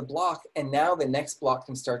unlocks the block, and now the next block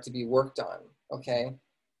can start to be worked on, okay?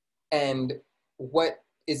 And what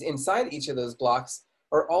is inside each of those blocks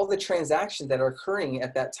are all the transactions that are occurring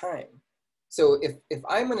at that time. So if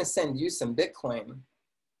I'm gonna send you some Bitcoin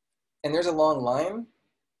and there's a long line,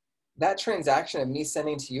 that transaction of me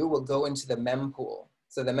sending to you will go into the mem pool,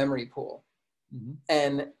 so the memory pool. Mm-hmm.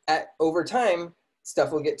 And over time,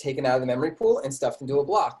 stuff will get taken out of the memory pool and stuffed into a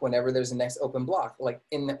block whenever there's a next open block, like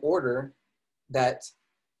in the order that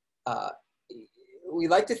we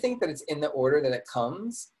like to think that it's in the order that it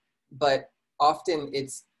comes, but often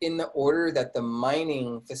it's in the order that the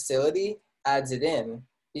mining facility adds it in,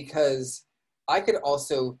 because I could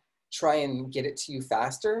also try and get it to you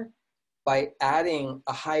faster by adding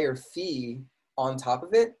a higher fee on top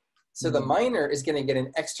of it. So the miner is going to get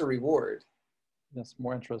an extra reward. Yes,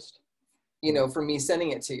 more interest. You know, for me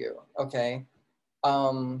sending it to you, okay?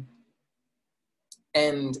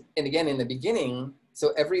 And again, in the beginning,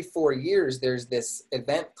 so every 4 years, there's this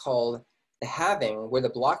event called the halving, where the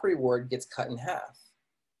block reward gets cut in half,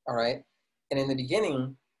 all right? And in the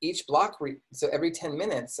beginning, each block, so every 10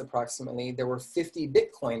 minutes approximately, there were 50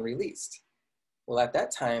 Bitcoin released. Well, at that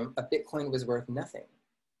time, a Bitcoin was worth nothing,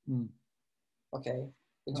 okay?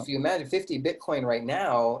 If you imagine 50 Bitcoin right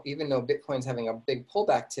now, even though Bitcoin's having a big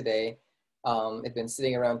pullback today, it's been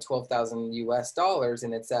sitting around 12,000 US dollars,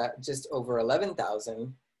 and it's at just over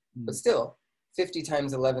 11,000, but still 50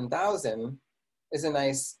 times 11,000 is a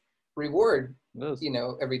nice reward, you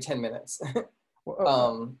know, every 10 minutes.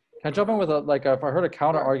 Can I jump in with if I heard a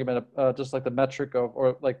counter argument, just like the metric of,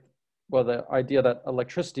 or like, well, the idea that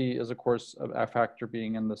electricity is of course a factor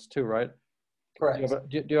being in this too, right? Correct.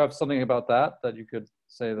 Do you have something about that you could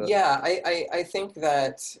say that? Yeah, I think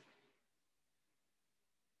that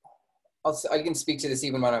I can speak to this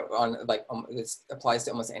even this applies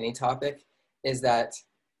to almost any topic, is that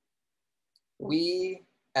we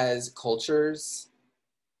as cultures,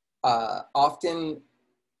 often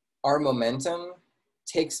our momentum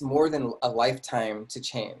takes more than a lifetime to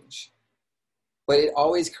change, but it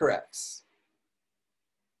always corrects.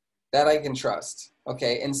 That I can trust,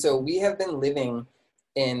 okay? And so we have been living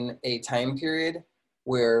in a time period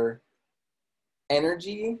where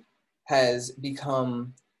energy has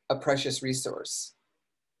become a precious resource,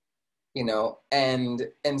 you know, and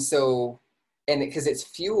because it's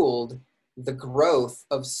fueled the growth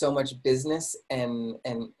of so much business and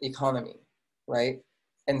economy, right?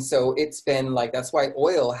 And so it's been like, that's why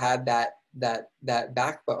oil had that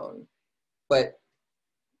backbone. But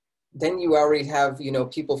then you already have, you know,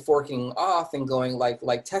 people forking off and going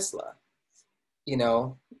like Tesla, you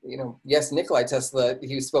know, yes, Nikolai Tesla,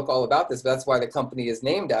 he spoke all about this, but that's why the company is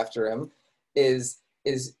named after him, is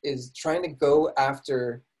trying to go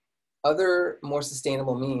after other more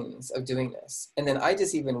sustainable means of doing this. And then I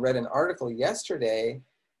just even read an article yesterday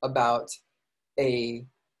about a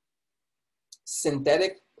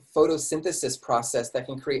synthetic photosynthesis process that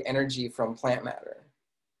can create energy from plant matter.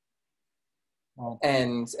 Wow.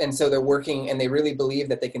 And so they're working, and they really believe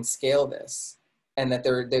that they can scale this, and that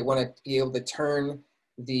they want to be able to turn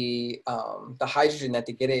the hydrogen that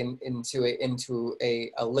they get into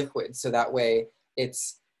a liquid, so that way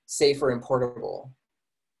it's safer and portable.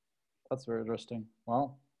 That's very interesting.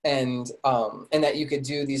 Wow. And that you could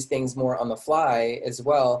do these things more on the fly as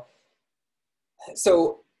well.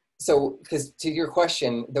 So because to your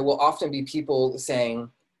question, there will often be people saying,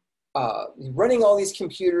 running all these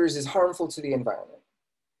computers is harmful to the environment.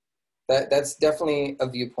 That's definitely a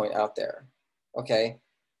viewpoint out there, okay?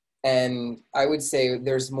 And I would say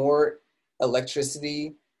there's more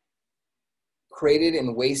electricity created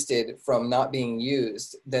and wasted from not being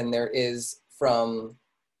used than there is from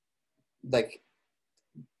like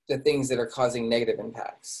the things that are causing negative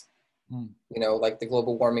impacts, you know, like the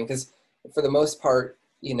global warming. Because for the most part,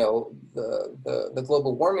 you know, the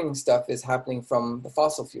global warming stuff is happening from the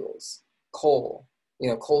fossil fuels. Coal, you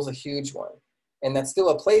know, coal's a huge one. And that's still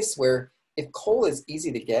a place where if coal is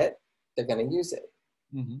easy to get, they're going to use it.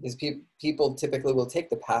 Because people typically will take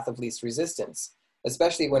the path of least resistance,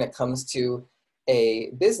 especially when it comes to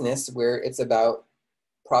a business where it's about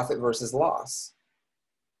profit versus loss.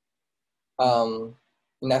 And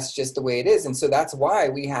that's just the way it is. And so that's why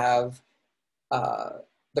we have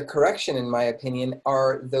the correction, in my opinion,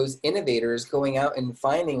 are those innovators going out and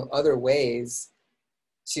finding other ways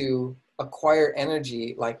to acquire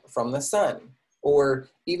energy, like from the sun, or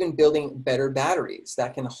even building better batteries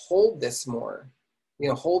that can hold this more,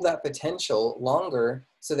 hold that potential longer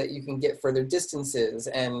so that you can get further distances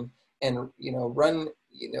and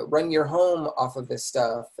run your home off of this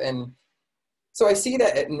stuff. And so I see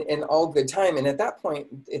that in all good time. And at that point,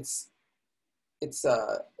 it's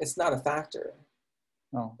not a factor,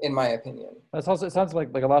 No. in my opinion. That's also, it sounds like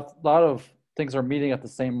a lot of things are meeting at the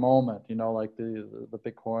same moment, like the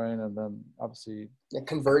Bitcoin, and then obviously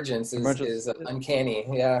Convergence is uncanny.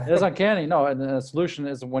 Yeah. It is uncanny. No, and the solution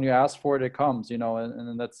is when you ask for it, it comes,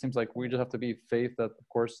 and that seems like we just have to be faith that, of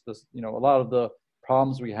course, this, a lot of the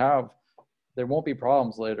problems we have, there won't be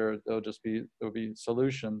problems later. There'll be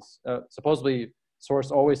solutions. Supposedly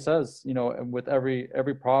Source always says, with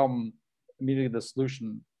every problem, immediately the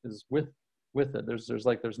solution is with it.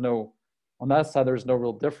 There's no, on that side, there's no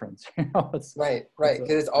real difference. It's right. Because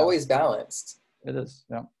it's always balanced. It is,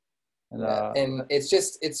 yeah. And it's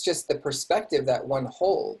just the perspective that one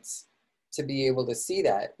holds to be able to see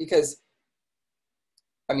that. Because,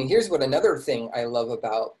 I mean, here's what another thing I love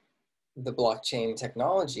about the blockchain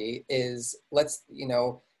technology is,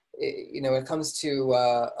 it comes to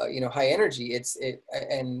high energy.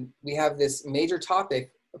 And we have this major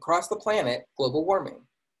topic across the planet, global warming.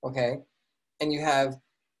 Okay, and you have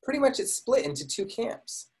pretty much it's split into two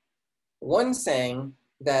camps. One saying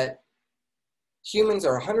that humans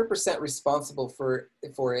are 100% responsible for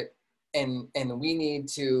it, and we need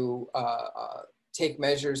to take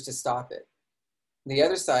measures to stop it. The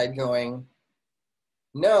other side going,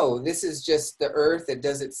 no, this is just the Earth. It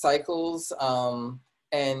does its cycles, and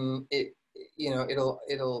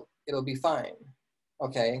it'll be fine.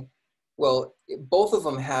 Okay, well, both of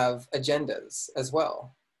them have agendas as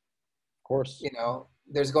well. Of course,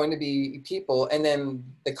 there's going to be people, and then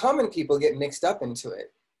the common people get mixed up into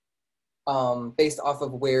it. Based off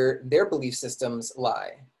of where their belief systems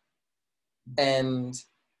lie.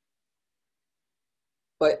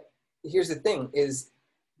 But here's the thing is,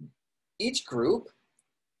 each group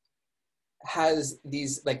has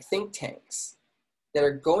these like think tanks that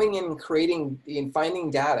are going in, creating and finding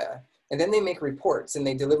data, and then they make reports and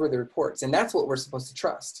they deliver the reports. And that's what we're supposed to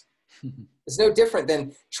trust. It's no different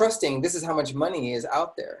than trusting this is how much money is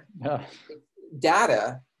out there. Yeah.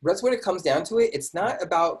 Data, that's what it comes down to. It's not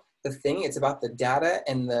about the thing, it's about the data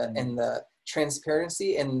and the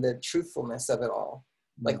transparency and the truthfulness of it all.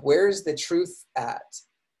 Like, where's the truth at?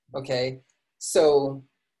 Okay, so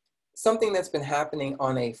something that's been happening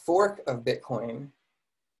on a fork of Bitcoin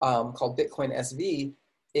called Bitcoin SV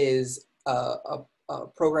is a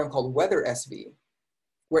program called Weather SV,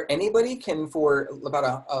 where anybody can, for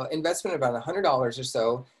about an investment of about $100 or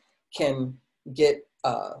so, can get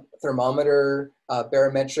thermometer,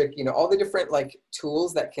 barometric, all the different like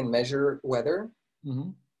tools that can measure weather. Mm-hmm.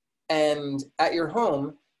 And at your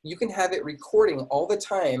home, you can have it recording all the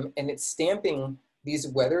time, and it's stamping these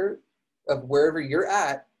weather of wherever you're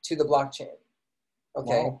at to the blockchain.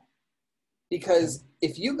 Okay. Wow. Because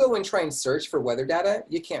if you go and try and search for weather data,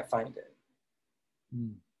 you can't find it.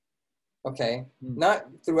 Okay, not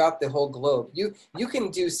throughout the whole globe. You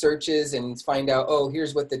can do searches and find out, oh,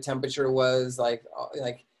 here's what the temperature was like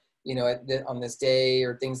on this day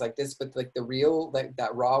or things like this. But like the real, like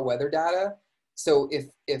that raw weather data. So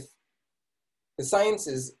if the science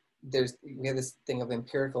is we have this thing of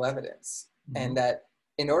empirical evidence, and that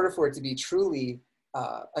in order for it to be truly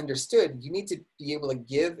understood, you need to be able to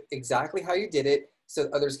give exactly how you did it so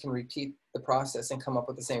that others can repeat the process and come up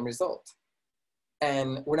with the same result.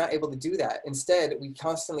 And we're not able to do that. Instead, we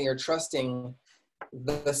constantly are trusting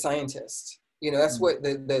the scientist. That's what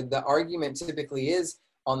the argument typically is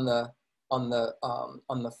on the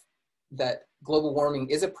that global warming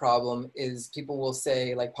is a problem. Is people will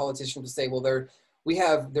say, like politicians will say, well,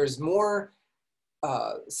 there's more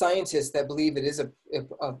scientists that believe it is a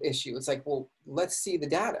issue. It's like, well, let's see the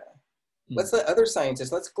data. Let's let other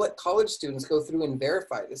scientists, let's let college students go through and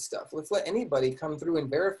verify this stuff. Let's let anybody come through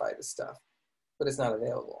and verify this stuff. But it's not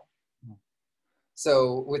available.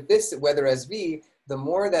 So with this Weather SV, the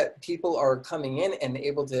more that people are coming in and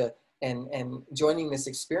able to and joining this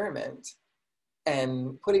experiment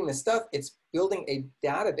and putting this stuff, it's building a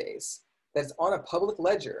database that's on a public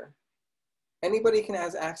ledger. Anybody can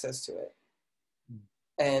have access to it.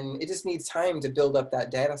 And it just needs time to build up that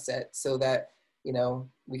data set so that,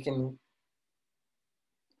 we can,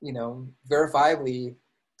 verifiably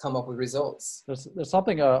come up with results. There's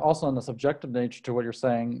something also in the subjective nature to what you're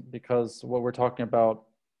saying, because what we're talking about,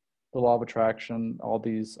 the law of attraction, all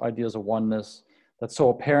these ideas of oneness, that's so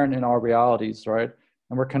apparent in our realities, right?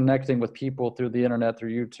 And we're connecting with people through the internet, through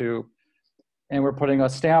YouTube, and we're putting a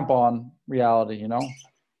stamp on reality, And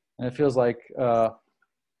it feels like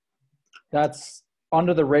that's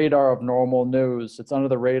under the radar of normal news. It's under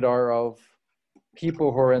the radar of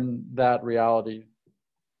people who are in that reality.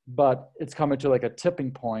 But it's coming to like a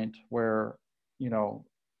tipping point where, you know,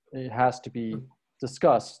 it has to be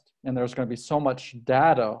discussed. And there's going to be so much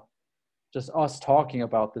data, just us talking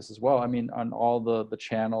about this as well. I mean, on all the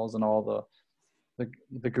channels and all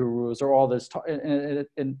the gurus or all this,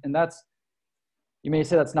 and that's, you may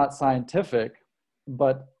say that's not scientific,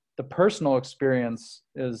 but the personal experience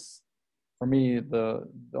is, for me, the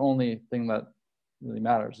only thing that really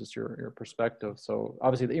matters is your perspective. So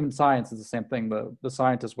obviously, even science is the same thing. The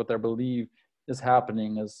scientists, what they believe is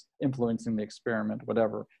happening is influencing the experiment,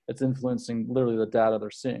 whatever. It's influencing literally the data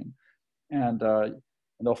they're seeing. And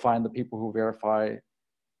they'll find the people who verify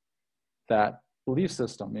that belief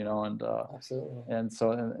system, you know, and Absolutely. and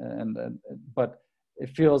so but it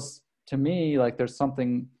feels to me like there's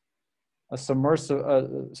something, a submersive,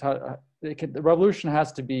 the revolution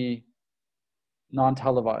has to be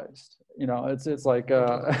non-televised. You know, it's like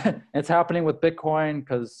it's happening with Bitcoin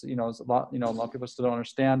because, you know, a lot of people still don't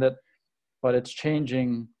understand it, but it's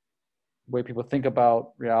changing the way people think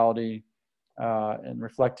about reality, and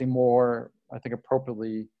reflecting more, I think,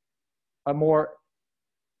 appropriately, a more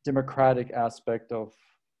democratic aspect of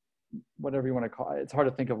whatever you want to call it. It's hard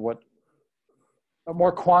to think of what, a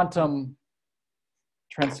more quantum,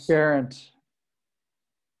 transparent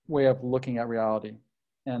way of looking at reality,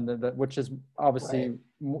 and that, which is obviously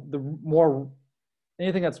the more,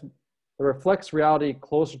 anything that reflects reality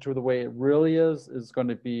closer to the way it really is going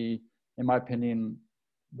to be, in my opinion,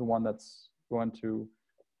 the one that's going to,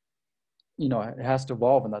 you know, it has to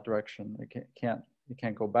evolve in that direction. It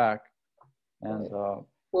can't go back. And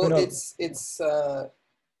well, it's have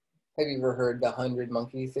you ever heard the 100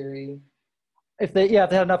 monkey theory? If they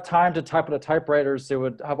had enough time to type on the typewriters, they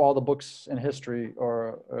would have all the books in history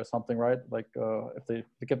or something, right? Like if they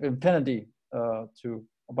give infinity to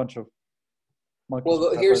a bunch of monkeys.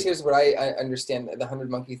 Well, here's what I understand. The 100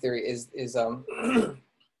 monkey theory is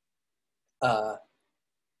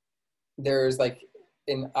there's like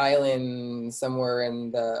an island somewhere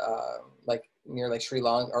in the like near like Sri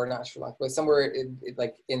Lanka, or not Sri Lanka, but somewhere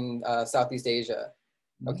like in Southeast Asia.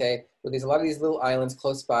 Okay, where there's a lot of these little islands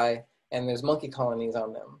close by, and there's monkey colonies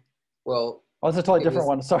on them. Well, oh, it's a totally different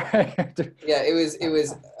one. Sorry. Yeah, it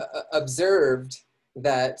was observed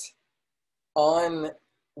that on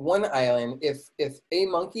one island, if a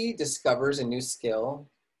monkey discovers a new skill,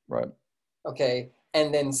 right, okay,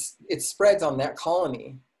 and then it spreads on that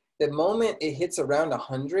colony, the moment it hits around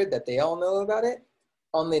 100 that they all know about it,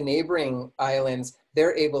 on the neighboring islands,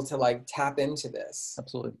 they're able to like tap into this.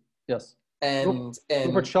 Absolutely, yes. And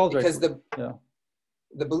because the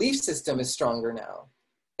belief system is stronger now,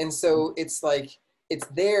 and so it's like it's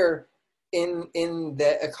there in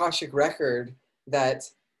the Akashic record that,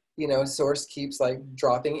 you know, source keeps like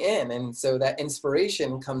dropping in, and so that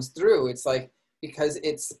inspiration comes through. It's like because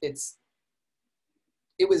it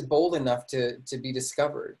was bold enough to be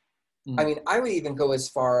discovered. I mean, I would even go as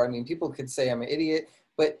far, I mean, people could say I'm an idiot,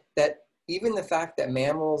 but that even the fact that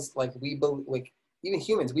mammals, like even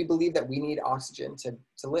humans, we believe that we need oxygen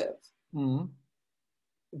to live.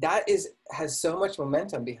 That has so much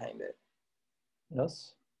momentum behind it.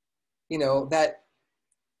 Yes. You know, that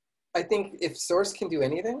I think if source can do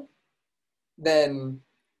anything, then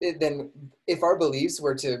if our beliefs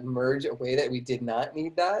were to merge a way that we did not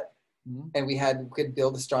need that, and we could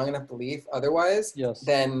build a strong enough belief otherwise, yes,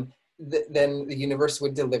 then the universe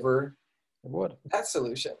would deliver that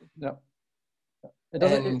solution. Yeah. It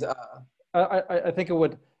doesn't, I think it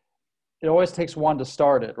would. It always takes one to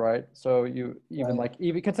start it, right? So you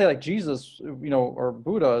can say like Jesus, you know, or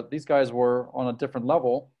Buddha. These guys were on a different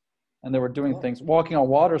level, and they were doing things, walking on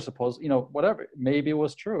water. Suppose, you know, whatever. Maybe it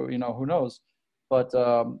was true. You know, who knows? But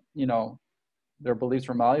you know, their beliefs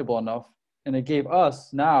were malleable enough, and it gave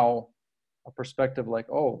us now a perspective like,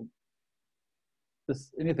 oh,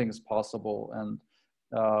 anything is possible. And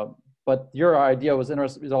but your idea was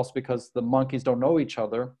interesting, is also because the monkeys don't know each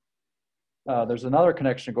other. There's another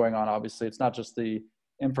connection going on. Obviously, it's not just the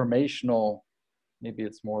informational. Maybe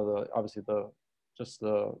it's more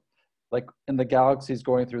like in the galaxies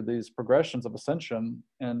going through these progressions of ascension,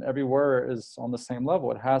 and everywhere is on the same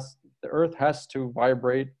level. The Earth has to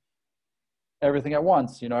vibrate everything at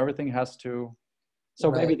once. You know, everything has to. So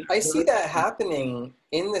maybe I see that happening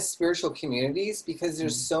in the spiritual communities because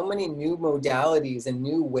there's so many new modalities and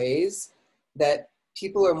new ways that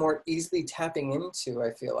people are more easily tapping into.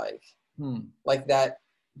 I feel like that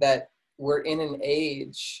we're in an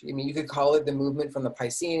age. I mean, you could call it the movement from the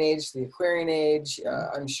Piscean age to the Aquarian age.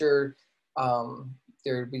 I'm sure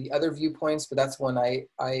there would be other viewpoints, but that's one I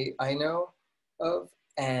know of.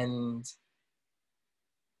 And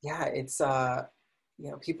yeah, it's, you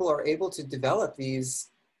know, people are able to develop these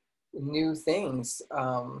new things.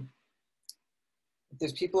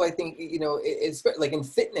 There's people, I think, you know, it's like in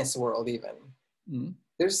fitness world even. Mm.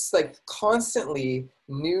 There's like constantly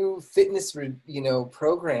new fitness, you know,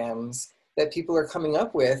 programs that people are coming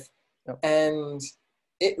up with, Yep. and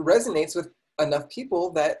it resonates with enough people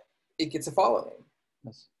that it gets a following.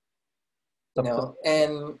 Yes. You know,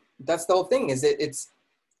 and that's the whole thing. Is it's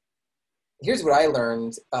here's what I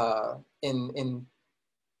learned in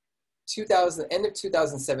 2000, end of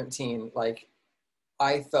 2017. Like,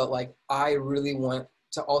 I felt like I really want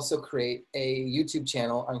to also create a YouTube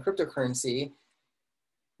channel on cryptocurrency.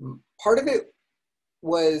 Part of it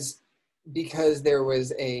was because there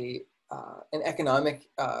was an economic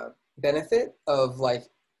benefit of, like,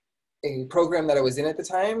 a program that I was in at the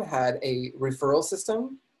time had a referral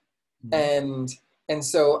system. Mm. And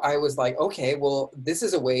so I was like, okay, well, this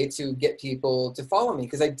is a way to get people to follow me,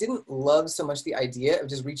 because I didn't love so much the idea of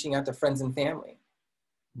just reaching out to friends and family,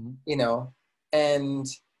 Mm. you know, and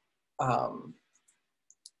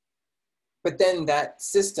but then that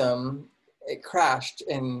system, it crashed,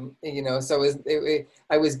 and you know, so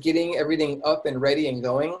I was getting everything up and ready and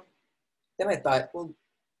going. Then I thought, well,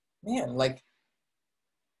 man, like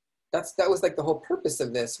that was like the whole purpose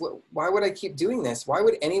of this. Why would I keep doing this? Why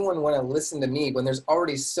would anyone want to listen to me when there's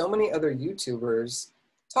already so many other YouTubers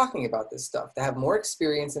talking about this stuff that have more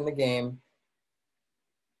experience in the game?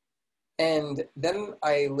 And then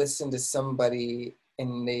I listened to somebody,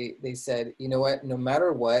 and they said, you know what, no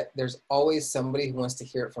matter what, there's always somebody who wants to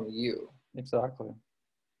hear it from you. Exactly.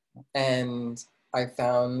 And I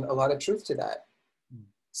found a lot of truth to that. Mm.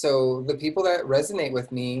 So the people that resonate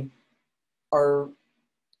with me are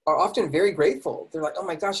often very grateful. They're like, oh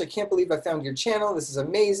my gosh, I can't believe I found your channel. This is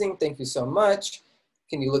amazing. Thank you so much.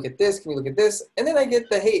 Can you look at this? Can you look at this? And then I get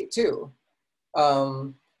the hate too.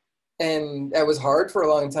 And that was hard for a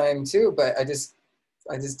long time too, but I just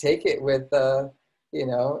take it with, you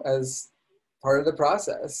know, as part of the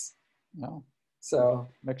process. No. So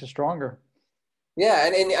Makes you stronger. yeah.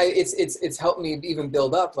 It's helped me even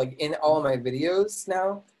build up, like, in all my videos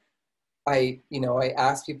now. I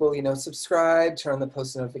ask people, you know, subscribe, turn on the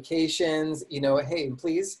post notifications, you know, hey,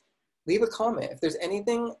 please leave a comment. If there's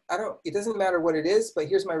anything, it doesn't matter what it is, but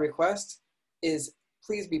here's my request is,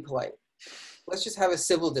 please be polite. Let's just have a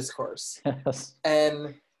civil discourse. Yes.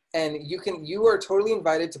 And you are totally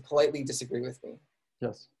invited to politely disagree with me.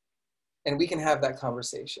 Yes. And we can have that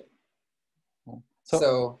conversation.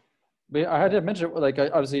 So I had to mention, like,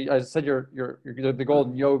 obviously I said you're the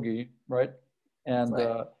Golden Yogi, right? And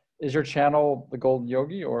right. Is your channel the Golden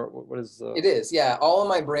Yogi, or what is? It is, yeah. All of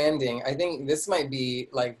my branding. I think this might be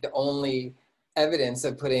like the only evidence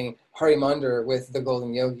of putting Harimandir with the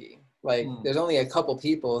Golden Yogi. Like, there's only a couple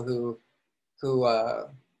people who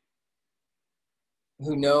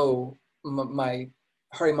know my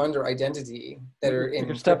Harimandir identity that are in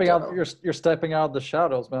You're stepping crypto. out. You're stepping out of the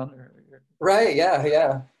shadows, man. Right? Yeah,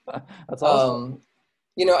 yeah. That's awesome.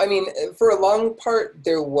 You know, I mean, for a long part,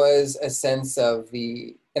 there was a sense of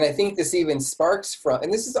and I think this even sparks from,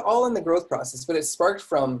 and this is all in the growth process, but it sparked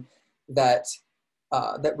from that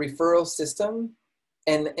that referral system.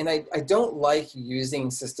 And I don't like using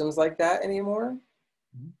systems like that anymore,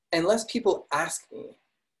 unless people ask me.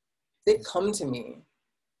 They come to me,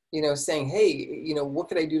 you know, saying, hey, you know, what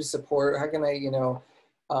could I do to support? How can I, you know,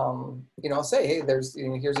 I'll say, hey, here's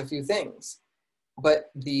a few things.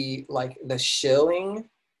 But the shilling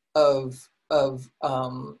of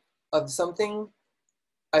something,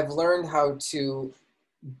 I've learned how to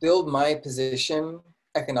build my position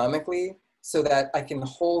economically so that I can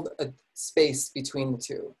hold a space between the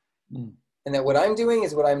two. And that what I'm doing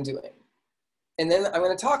is what I'm doing. And then I'm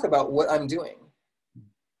going to talk about what I'm doing.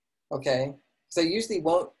 Okay? Because I usually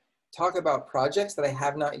won't talk about projects that I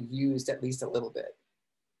have not used at least a little bit.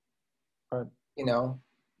 Right. You know?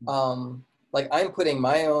 Like, I'm putting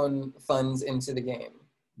my own funds into the game,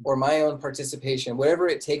 or my own participation, whatever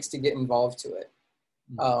it takes to get involved to it.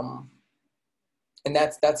 And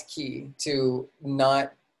that's key to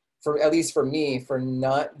not, at least for me, for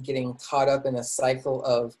not getting caught up in a cycle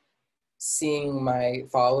of seeing my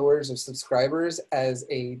followers or subscribers as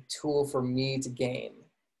a tool for me to gain.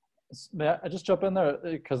 May I just jump in there?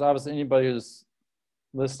 Because obviously anybody who's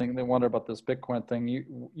listening, they wonder about this Bitcoin thing.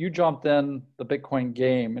 You jumped in the Bitcoin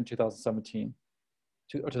game in 2017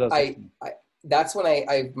 or 2016. That's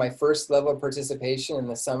when my first level of participation in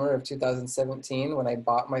the summer of 2017, when I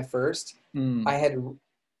bought my first. I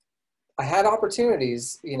had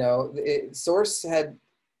opportunities, you know. Source had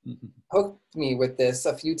poked me with this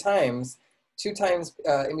a few times. 2 times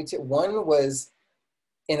in between. One was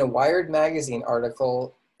in a Wired magazine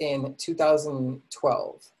article in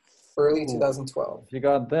 2012, early Ooh. 2012. If you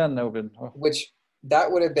got then, that would have been. Oh. Which that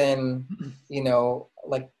would have been, you know,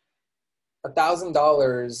 like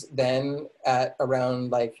 $1,000 then at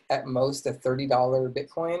around like at most a $30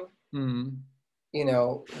 Bitcoin, you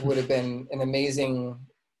know, would have been an amazing,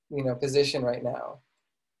 you know, position right now.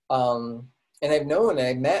 And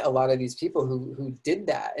I've met a lot of these people who did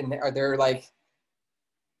that, and they're like,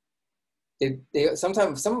 they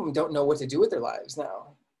sometimes some of them don't know what to do with their lives now.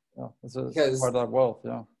 Yeah, it's part of that wealth.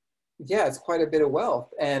 Yeah. Yeah, it's quite a bit of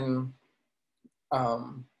wealth, and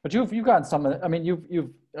but you've gotten some. I mean,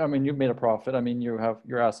 you've made a profit. I mean,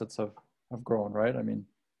 your assets have grown, right? I mean,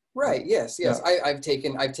 right. Yes. Yeah. I've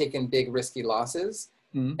taken big risky losses,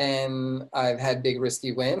 and I've had big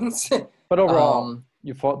risky wins. But overall,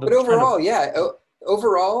 you fought. But overall, yeah.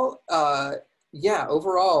 Overall, yeah.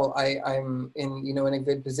 Overall, I'm in, you know, in a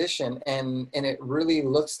good position, and it really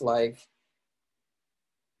looks like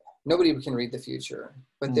nobody can read the future,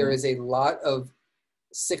 but there is a lot of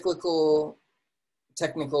cyclical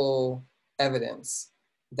technical evidence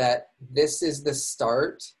that this is the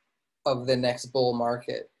start of the next bull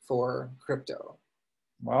market for crypto.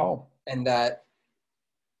 Wow. And that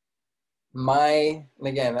and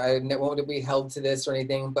again, I won't be held to this or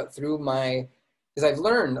anything, but through because I've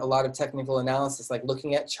learned a lot of technical analysis, like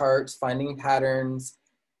looking at charts, finding patterns,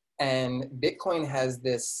 and Bitcoin has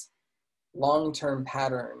this long-term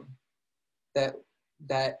pattern that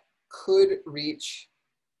could reach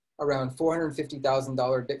around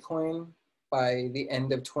 $450,000 Bitcoin by the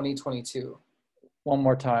end of 2022. One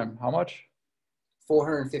more time, how much?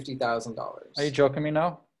 $450,000. Are you joking me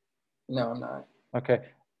now? No, I'm not. Okay.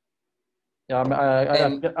 Yeah, I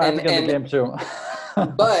have to get in the game too.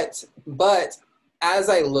 but as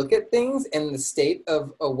I look at things and the state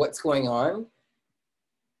of what's going on,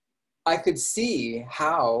 I could see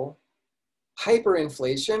how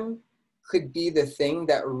hyperinflation could be the thing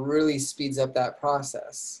that really speeds up that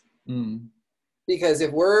process. Because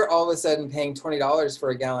if we're all of a sudden paying $20 for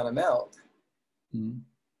a gallon of milk,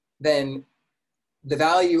 then the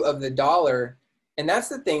value of the dollar, and that's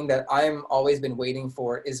the thing that I'm always been waiting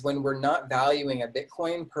for, is when we're not valuing a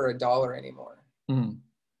Bitcoin per a dollar anymore.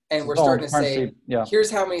 And we're starting to say,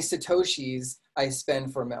 here's how many Satoshis I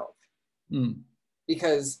spend for milk.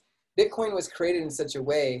 Because Bitcoin was created in such a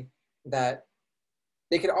way that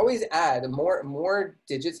they could always add more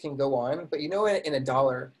digits can go on, but you know, in a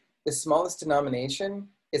dollar, the smallest denomination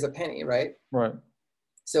is a penny, right? Right.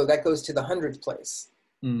 So that goes to the hundredth place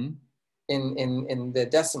in the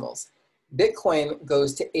decimals. Bitcoin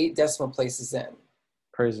goes to 8 decimal places in.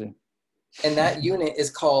 Crazy. And that unit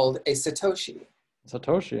is called a Satoshi.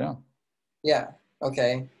 Satoshi, yeah. Yeah,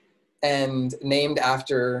 okay. And named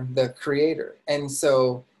after the creator. And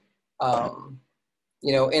so,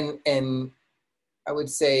 you know, and I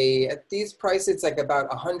would say at these prices, it's like about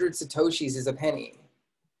 100 Satoshis is a penny.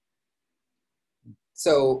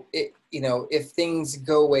 So, you know, if things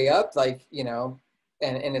go way up, like, you know,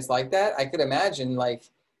 and it's like that, I could imagine like,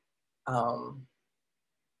 you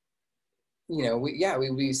know,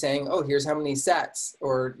 we'd be saying, oh, here's how many sats,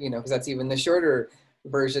 or, you know, because that's even the shorter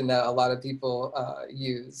version that a lot of people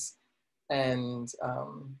use. And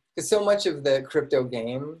because so much of the crypto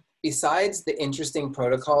game, besides the interesting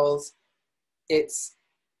protocols, it's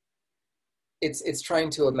trying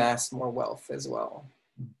to amass more wealth as well.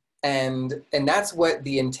 And that's what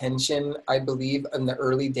the intention, I believe, in the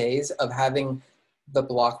early days of having the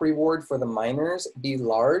block reward for the miners be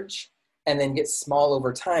large and then get small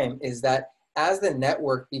over time, is that as the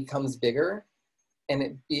network becomes bigger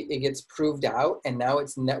and it gets proved out, and now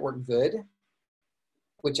it's network good,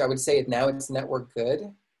 which I would say now it's network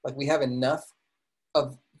good. Like we have enough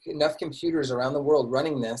computers around the world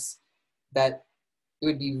running this that it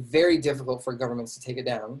would be very difficult for governments to take it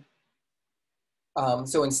down.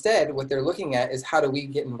 So instead, what they're looking at is how do we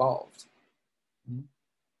get involved?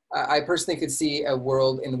 I personally could see a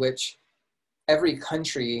world in which every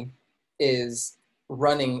country is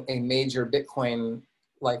running a major Bitcoin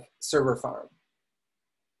like server farm.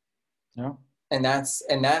 Yeah. And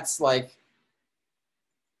that's like,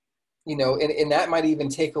 you know, and that might even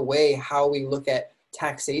take away how we look at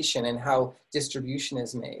taxation and how distribution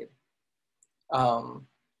is made.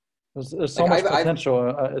 There's so much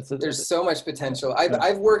potential. There's so much potential.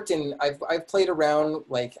 I've worked in, I've played around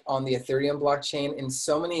like on the Ethereum blockchain in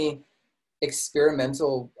so many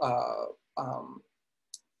experimental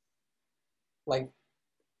like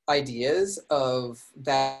ideas of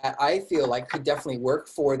that I feel like could definitely work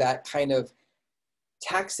for that kind of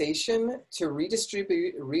taxation to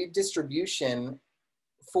redistribution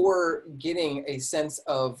for getting a sense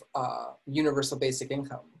of universal basic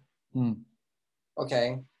income. Hmm.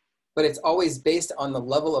 Okay. But it's always based on the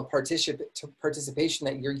level of participation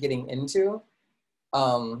that you're getting into.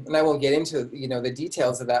 And I won't get into, the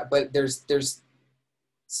details of that, but there's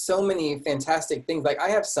so many fantastic things. Like I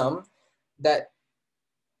have some that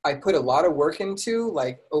I put a lot of work into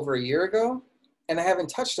like over a year ago, and I haven't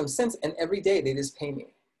touched them since. And every day they just pay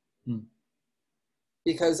me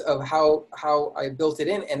because of how I built it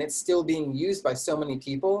in, and it's still being used by so many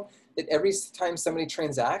people that every time somebody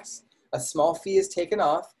transacts, a small fee is taken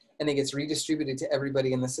off and it gets redistributed to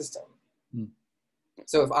everybody in the system.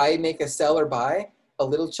 So if I make a sell or buy, a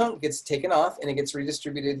little chunk gets taken off and it gets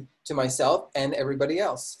redistributed to myself and everybody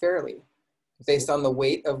else fairly based on the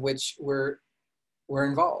weight of which we're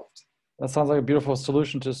involved. That sounds like a beautiful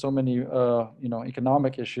solution to so many,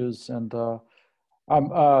 economic issues. And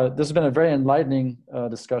this has been a very enlightening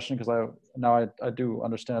discussion because I do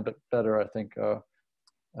understand a bit better, I think,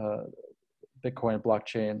 Bitcoin and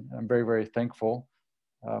blockchain. I'm very, very thankful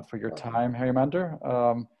for your time, Harimander.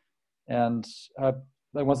 And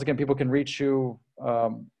once again, people can reach you.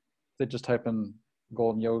 They just type in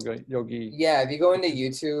Golden Yogi. Yeah, if you go into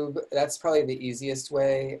YouTube, that's probably the easiest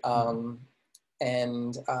way.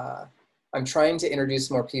 And I'm trying to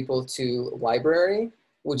introduce more people to LBRY,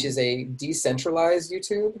 which is a decentralized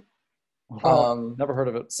YouTube. Never heard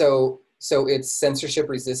of it. So it's censorship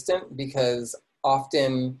resistant because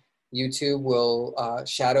often YouTube will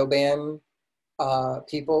shadow ban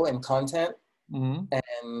people and content.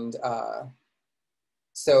 And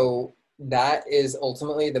so that is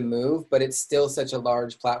ultimately the move, but it's still such a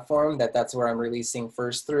large platform that's where I'm releasing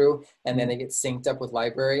first through, and then it gets synced up with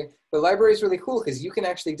LBRY. But LBRY is really cool because you can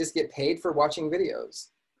actually just get paid for watching videos,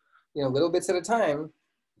 little bits at a time.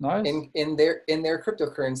 Nice. In their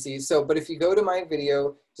cryptocurrency. So, but if you go to my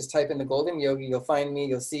video, just type in the Golden Yogi, you'll find me.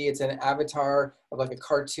 You'll see it's an avatar of like a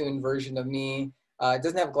cartoon version of me. It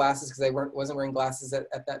doesn't have glasses because I wasn't wearing glasses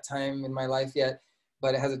at that time in my life yet,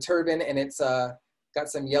 but it has a turban and it's got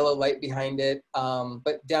some yellow light behind it.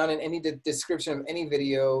 But down in any description of any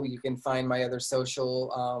video, you can find my other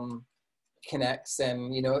social connects.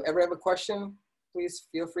 And, ever have a question, please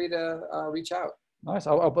feel free to reach out. Nice.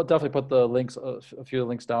 I'll definitely put the links, a few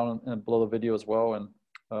links down and below the video as well. And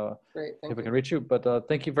great, thank you. People can reach you. But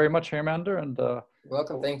thank you very much, Harimander. And you're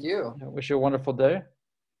welcome. Thank you. I wish you a wonderful day.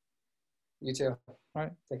 You too. All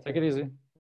right. Take it easy.